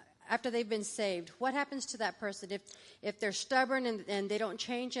what, after they've been saved? What happens to that person if they're stubborn and they don't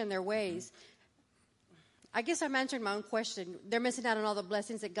change in their ways? Mm-hmm. I guess I'm answering my own question. They're missing out on all the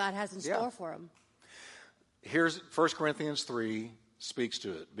blessings that God has in store for them. Here's 1 Corinthians 3 speaks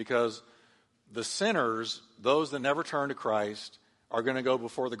to it, because the sinners, those that never turn to Christ, are going to go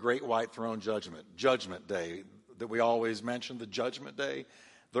before the great white throne judgment day that we always mention, the judgment day.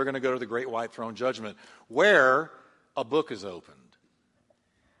 They're going to go to the great white throne judgment where a book is opened.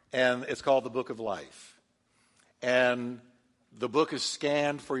 And it's called the Book of Life. And the book is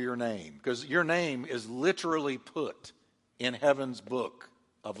scanned for your name, because your name is literally put in heaven's book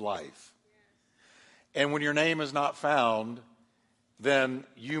of life. And when your name is not found, then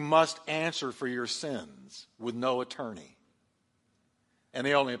you must answer for your sins with no attorney. And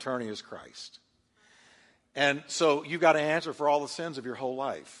the only attorney is Christ. And so you've got to answer for all the sins of your whole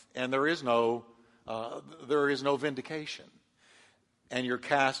life. And there is no vindication. And you're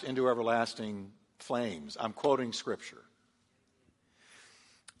cast into everlasting flames. I'm quoting Scripture.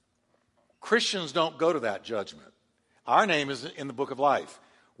 Christians don't go to that judgment. Our name is in the book of life.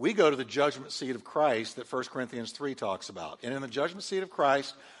 We go to the judgment seat of Christ that 1 Corinthians 3 talks about. And in the judgment seat of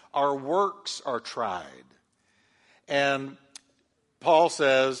Christ, our works are tried. And Paul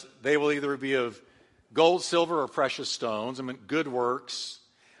says they will either be of gold, silver, or precious stones, I mean good works,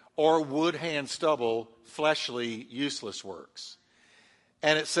 or wood, hay, and stubble, fleshly, useless works.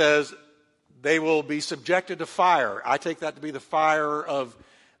 And it says they will be subjected to fire. I take that to be the fire of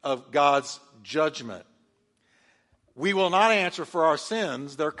God's judgment. We will not answer for our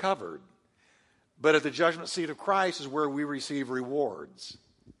sins. They're covered. But at the judgment seat of Christ is where we receive rewards.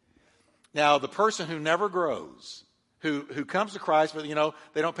 Now, the person who never grows, who comes to Christ, but,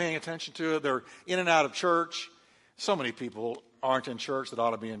 they don't pay any attention to it. They're in and out of church. So many people aren't in church that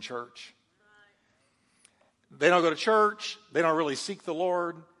ought to be in church. They don't go to church. They don't really seek the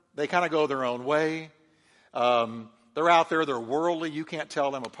Lord. They kind of go their own way. They're out there. They're worldly. You can't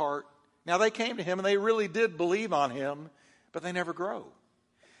tell them apart. Now, they came to him and they really did believe on him, but they never grow.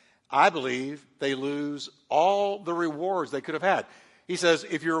 I believe they lose all the rewards they could have had. He says,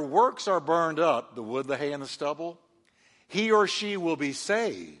 if your works are burned up, the wood, the hay, and the stubble, he or she will be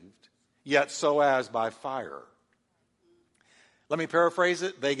saved, yet so as by fire. Let me paraphrase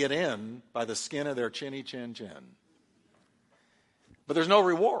it. They get in by the skin of their chinny chin chin. But there's no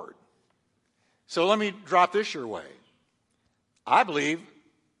reward. So let me drop this your way. I believe,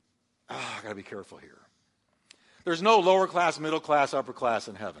 I got to be careful here. There's no lower class, middle class, upper class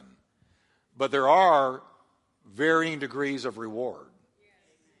in heaven. But there are varying degrees of reward.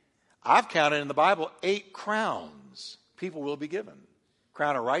 I've counted in the Bible 8 crowns people will be given.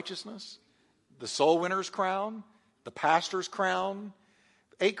 Crown of righteousness, the soul winner's crown, the pastor's crown.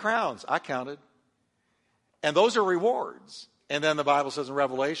 8 crowns, I counted. And those are rewards. And then the Bible says in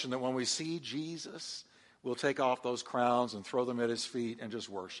Revelation that when we see Jesus, we'll take off those crowns and throw them at his feet and just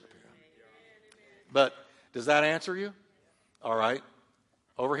worship him. But does that answer you? All right.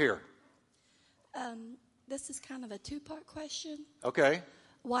 Over here. This is kind of a 2-part question. Okay.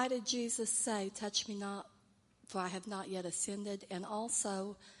 Why did Jesus say, touch me not, for I have not yet ascended? And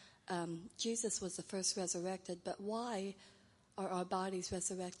also, Jesus was the first resurrected, but why are our bodies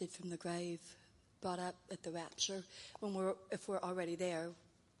resurrected from the grave, brought up at the rapture, if we're already there?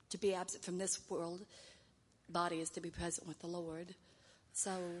 To be absent from this world, body is to be present with the Lord.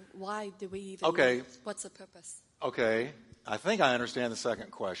 So why do we even live? What's the purpose? Okay. I think I understand the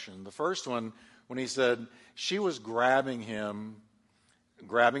second question. The first one, when he said she was grabbing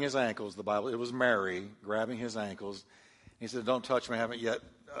his ankles, the Bible, it was Mary grabbing his ankles. He said, don't touch me, I haven't yet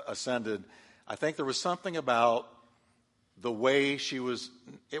ascended. I think there was something about the way she was,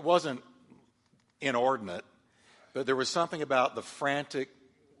 it wasn't inordinate, but there was something about the frantic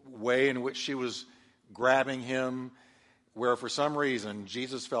way in which she was grabbing him, where for some reason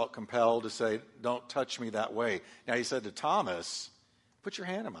Jesus felt compelled to say, don't touch me that way. Now he said to Thomas, put your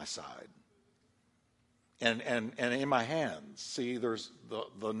hand on my side. And in my hands, see, there's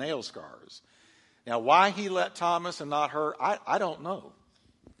the nail scars. Now, why he let Thomas and not her, I don't know.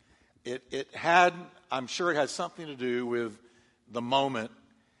 I'm sure it had something to do with the moment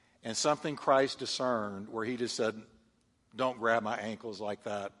and something Christ discerned where he just said, don't grab my ankles like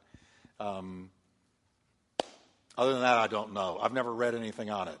that. Other than that, I don't know. I've never read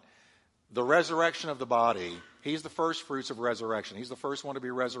anything on it. The resurrection of the body, he's the first fruits of resurrection. He's the first one to be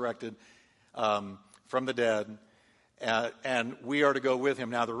resurrected from the dead, and we are to go with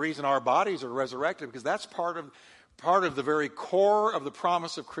him. Now, the reason our bodies are resurrected, because that's part of the very core of the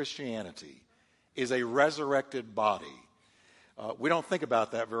promise of Christianity, is a resurrected body. We don't think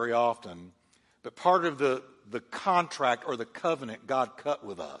about that very often, but part of the contract or the covenant God cut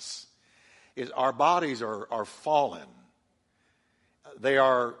with us is our bodies are fallen. They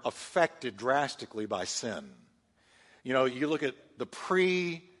are affected drastically by sin. You look at the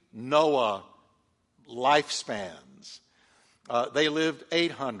pre-Noah lifespans. They lived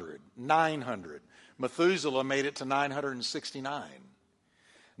 800, 900. Methuselah made it to 969.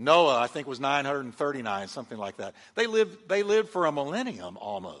 Noah, I think, was 939, something like that. They lived for a millennium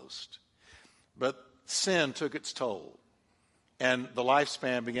almost. But sin took its toll, and the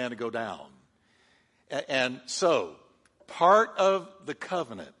lifespan began to go down. And so, part of the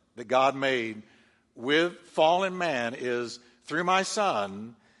covenant that God made with fallen man is, through my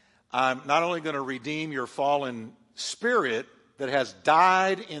Son, I'm not only going to redeem your fallen spirit that has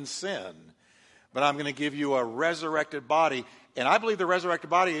died in sin, but I'm going to give you a resurrected body. And I believe the resurrected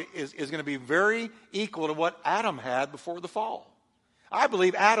body is going to be very equal to what Adam had before the fall. I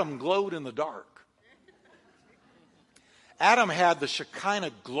believe Adam glowed in the dark. Adam had the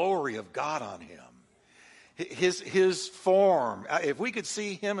Shekinah glory of God on him. His form, if we could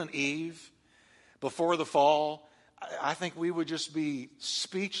see him and Eve before the fall, I think we would just be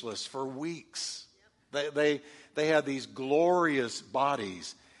speechless for weeks. They had these glorious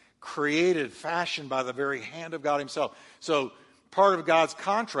bodies created, fashioned by the very hand of God himself. So part of God's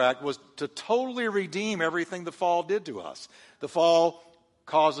contract was to totally redeem everything the fall did to us. The fall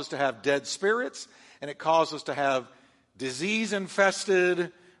caused us to have dead spirits, and it caused us to have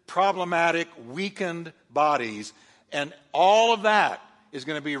disease-infested, problematic, weakened bodies. And all of that is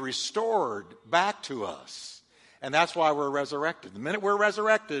going to be restored back to us. And that's why we're resurrected. The minute we're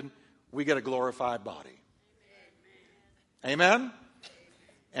resurrected, we get a glorified body. Amen?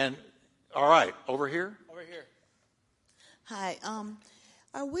 And, all right, over here. Over here. Hi.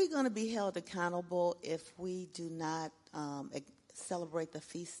 Are we going to be held accountable if we do not celebrate the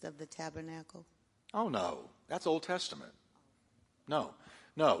Feast of the Tabernacle? Oh, no. That's Old Testament. No.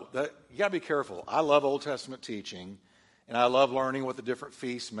 You got to be careful. I love Old Testament teaching, and I love learning what the different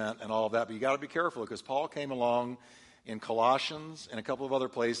feasts meant and all of that. But you got to be careful because Paul came along in Colossians and a couple of other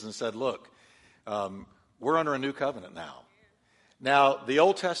places and said, look, we're under a new covenant now. Now, the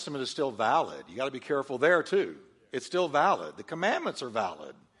Old Testament is still valid. You got to be careful there, too. It's still valid. The commandments are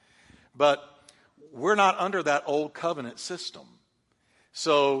valid. But we're not under that old covenant system.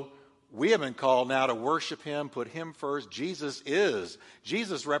 So we have been called now to worship him, put him first. Jesus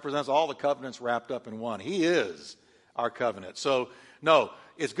represents all the covenants wrapped up in one. He is our covenant. So, no,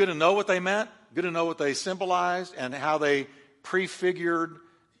 it's good to know what they meant, good to know what they symbolized, and how they prefigured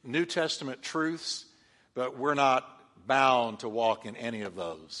New Testament truths, but we're not bound to walk in any of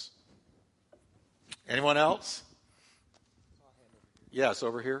those. Anyone else? Yes,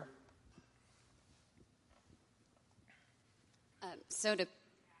 over here.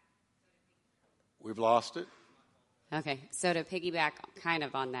 We've lost it. Okay, so to piggyback kind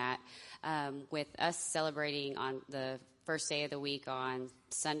of on that, with us celebrating on the first day of the week on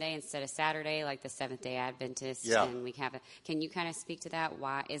Sunday instead of Saturday, like the Seventh-day Adventists, and we have can you kind of speak to that?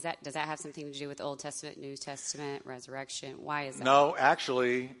 Why is that? Does that have something to do with Old Testament, New Testament, resurrection? Why is that? No,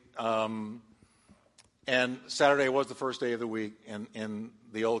 actually, and Saturday was the first day of the week in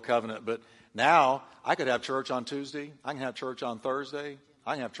the Old Covenant, but now I could have church on Tuesday, I can have church on Thursday,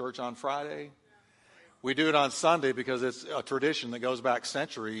 I can have church on Friday. We do it on Sunday because it's a tradition that goes back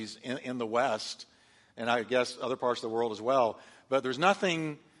centuries in the West, and I guess other parts of the world as well. But there's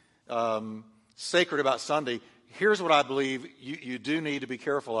nothing sacred about Sunday. Here's what I believe you do need to be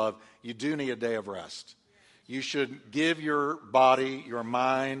careful of. You do need a day of rest. You should give your body, your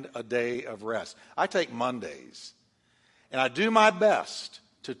mind, a day of rest. I take Mondays, and I do my best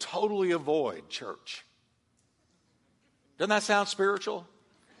to totally avoid church. Doesn't that sound spiritual?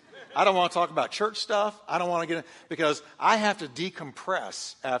 I don't want to talk about church stuff. I don't want to get in, because I have to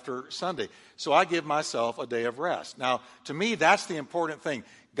decompress after Sunday. So I give myself a day of rest. Now, to me, that's the important thing.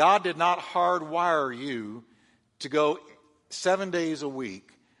 God did not hardwire you to go 7 days a week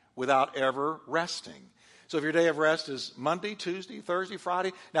without ever resting. So if your day of rest is Monday, Tuesday, Thursday,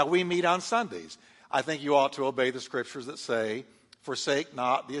 Friday, now we meet on Sundays. I think you ought to obey the scriptures that say, forsake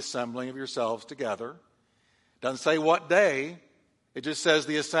not the assembling of yourselves together. Doesn't say what day. It just says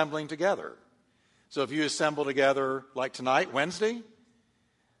the assembling together. So if you assemble together like tonight, Wednesday,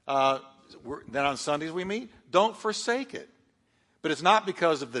 then on Sundays we meet, don't forsake it. But it's not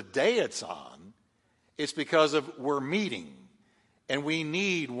because of the day it's on. It's because of we're meeting and we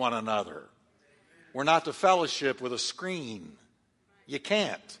need one another. We're not to fellowship with a screen. You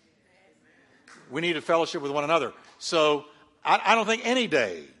can't. We need to fellowship with one another. So I don't think any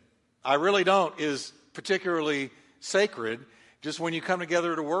day, I really don't, is particularly sacred. Just when you come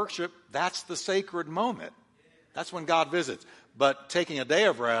together to worship, that's the sacred moment. That's when God visits. But taking a day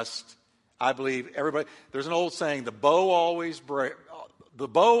of rest, I believe everybody, there's an old saying, the bow always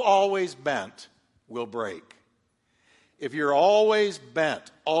bent will break. If you're always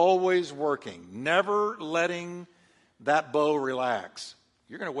bent, always working, never letting that bow relax,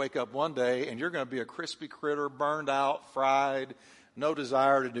 you're going to wake up one day and you're going to be a crispy critter, burned out, fried, no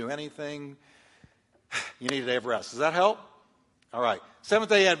desire to do anything. You need a day of rest. Does that help? All right.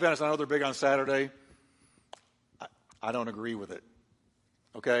 Seventh-day Adventists, I know they're big on Saturday. I don't agree with it.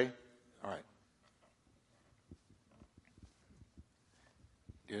 Okay? All right.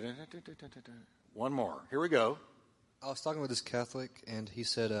 One more. Here we go. I was talking with this Catholic, and he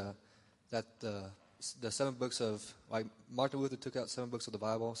said that the 7 books of, like, Martin Luther took out 7 books of the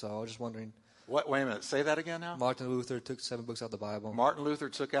Bible, so I was just wondering. What? Wait a minute. Say that again now? Martin Luther took 7 books out of the Bible. Martin Luther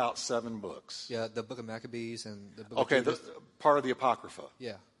took out 7 books. Yeah, the book of Maccabees and the book of part of the Apocrypha.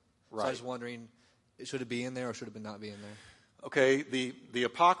 Yeah. Right. So I was wondering, should it be in there or should it not be in there? Okay, the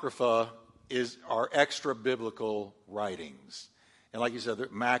Apocrypha are extra biblical writings. And like you said,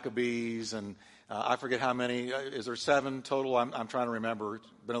 Maccabees and I forget how many. Is there 7 total? I'm trying to remember. It's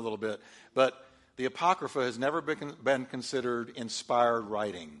been a little bit. But the Apocrypha has never been considered inspired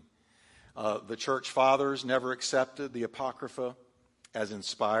writing. The church fathers never accepted the Apocrypha as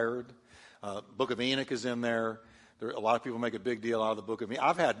inspired. Book of Enoch is in there. A lot of people make a big deal out of the Book of Enoch.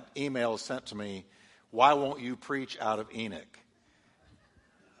 I've had emails sent to me, why won't you preach out of Enoch?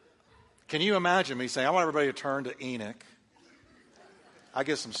 Can you imagine me saying, I want everybody to turn to Enoch? I'd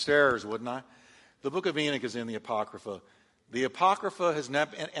get some stares, wouldn't I? The Book of Enoch is in the Apocrypha. The Apocrypha has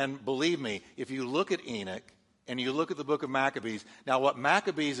never, and believe me, if you look at Enoch and you look at the book of Maccabees, now what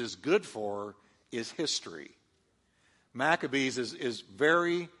Maccabees is good for is history. Maccabees is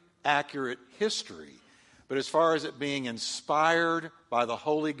very accurate history. But as far as it being inspired by the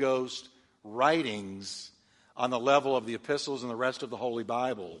Holy Ghost writings on the level of the epistles and the rest of the Holy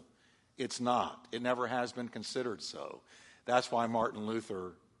Bible, it's not. It never has been considered so. That's why Martin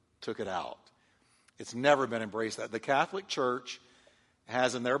Luther took it out. It's never been embraced that. The Catholic Church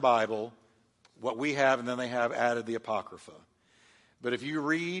has in their Bible what we have, and then they have added the Apocrypha. But if you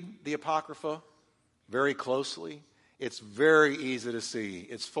read the Apocrypha very closely, it's very easy to see.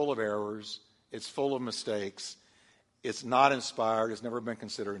 It's full of errors. It's full of mistakes. It's not inspired. It's never been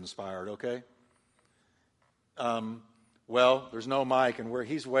considered inspired, okay? Well, there's no mic, and where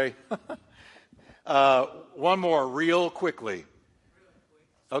he's way... one more, real quickly.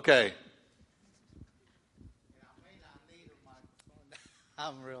 Okay.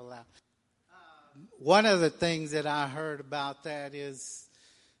 I'm real loud. One of the things that I heard about that is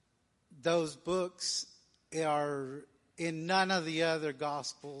those books are in none of the other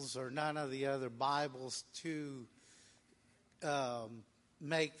Gospels or none of the other Bibles to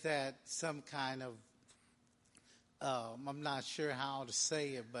make that some kind of, I'm not sure how to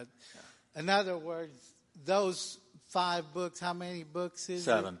say it, but in other words, those 5 books, how many books is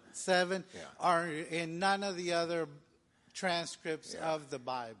 7. it? 7 are in none of the other transcripts of the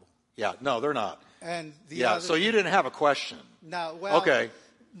Bible. Yeah, no, they're not. And the other, so you didn't have a question. No, well, okay.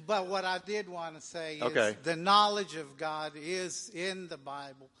 But what I did want to say is okay. the knowledge of God is in the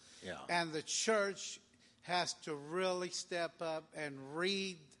Bible. Yeah. And the church has to really step up and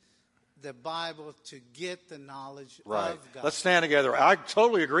read the Bible to get the knowledge of God. Let's stand together. I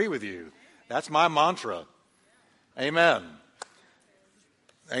totally agree with you. That's my mantra. Amen.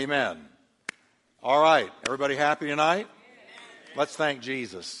 Amen. All right. Everybody happy tonight? Let's thank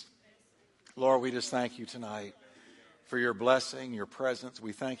Jesus. Lord, we just thank you tonight for your blessing, your presence.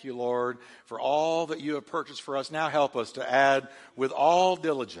 We thank you, Lord, for all that you have purchased for us. Now help us to add with all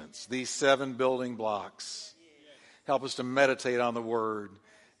diligence these 7 building blocks. Help us to meditate on the Word,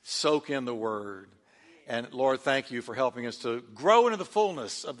 soak in the Word. And Lord, thank you for helping us to grow into the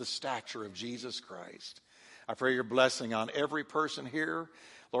fullness of the stature of Jesus Christ. I pray your blessing on every person here.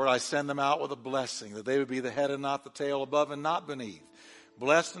 Lord, I send them out with a blessing, that they would be the head and not the tail, above and not beneath.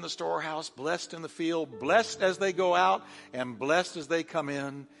 Blessed in the storehouse, blessed in the field, blessed as they go out, and blessed as they come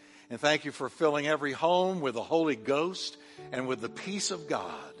in. And thank you for filling every home with the Holy Ghost and with the peace of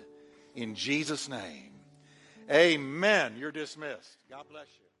God. In Jesus' name, amen. You're dismissed. God bless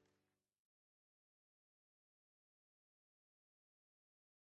you.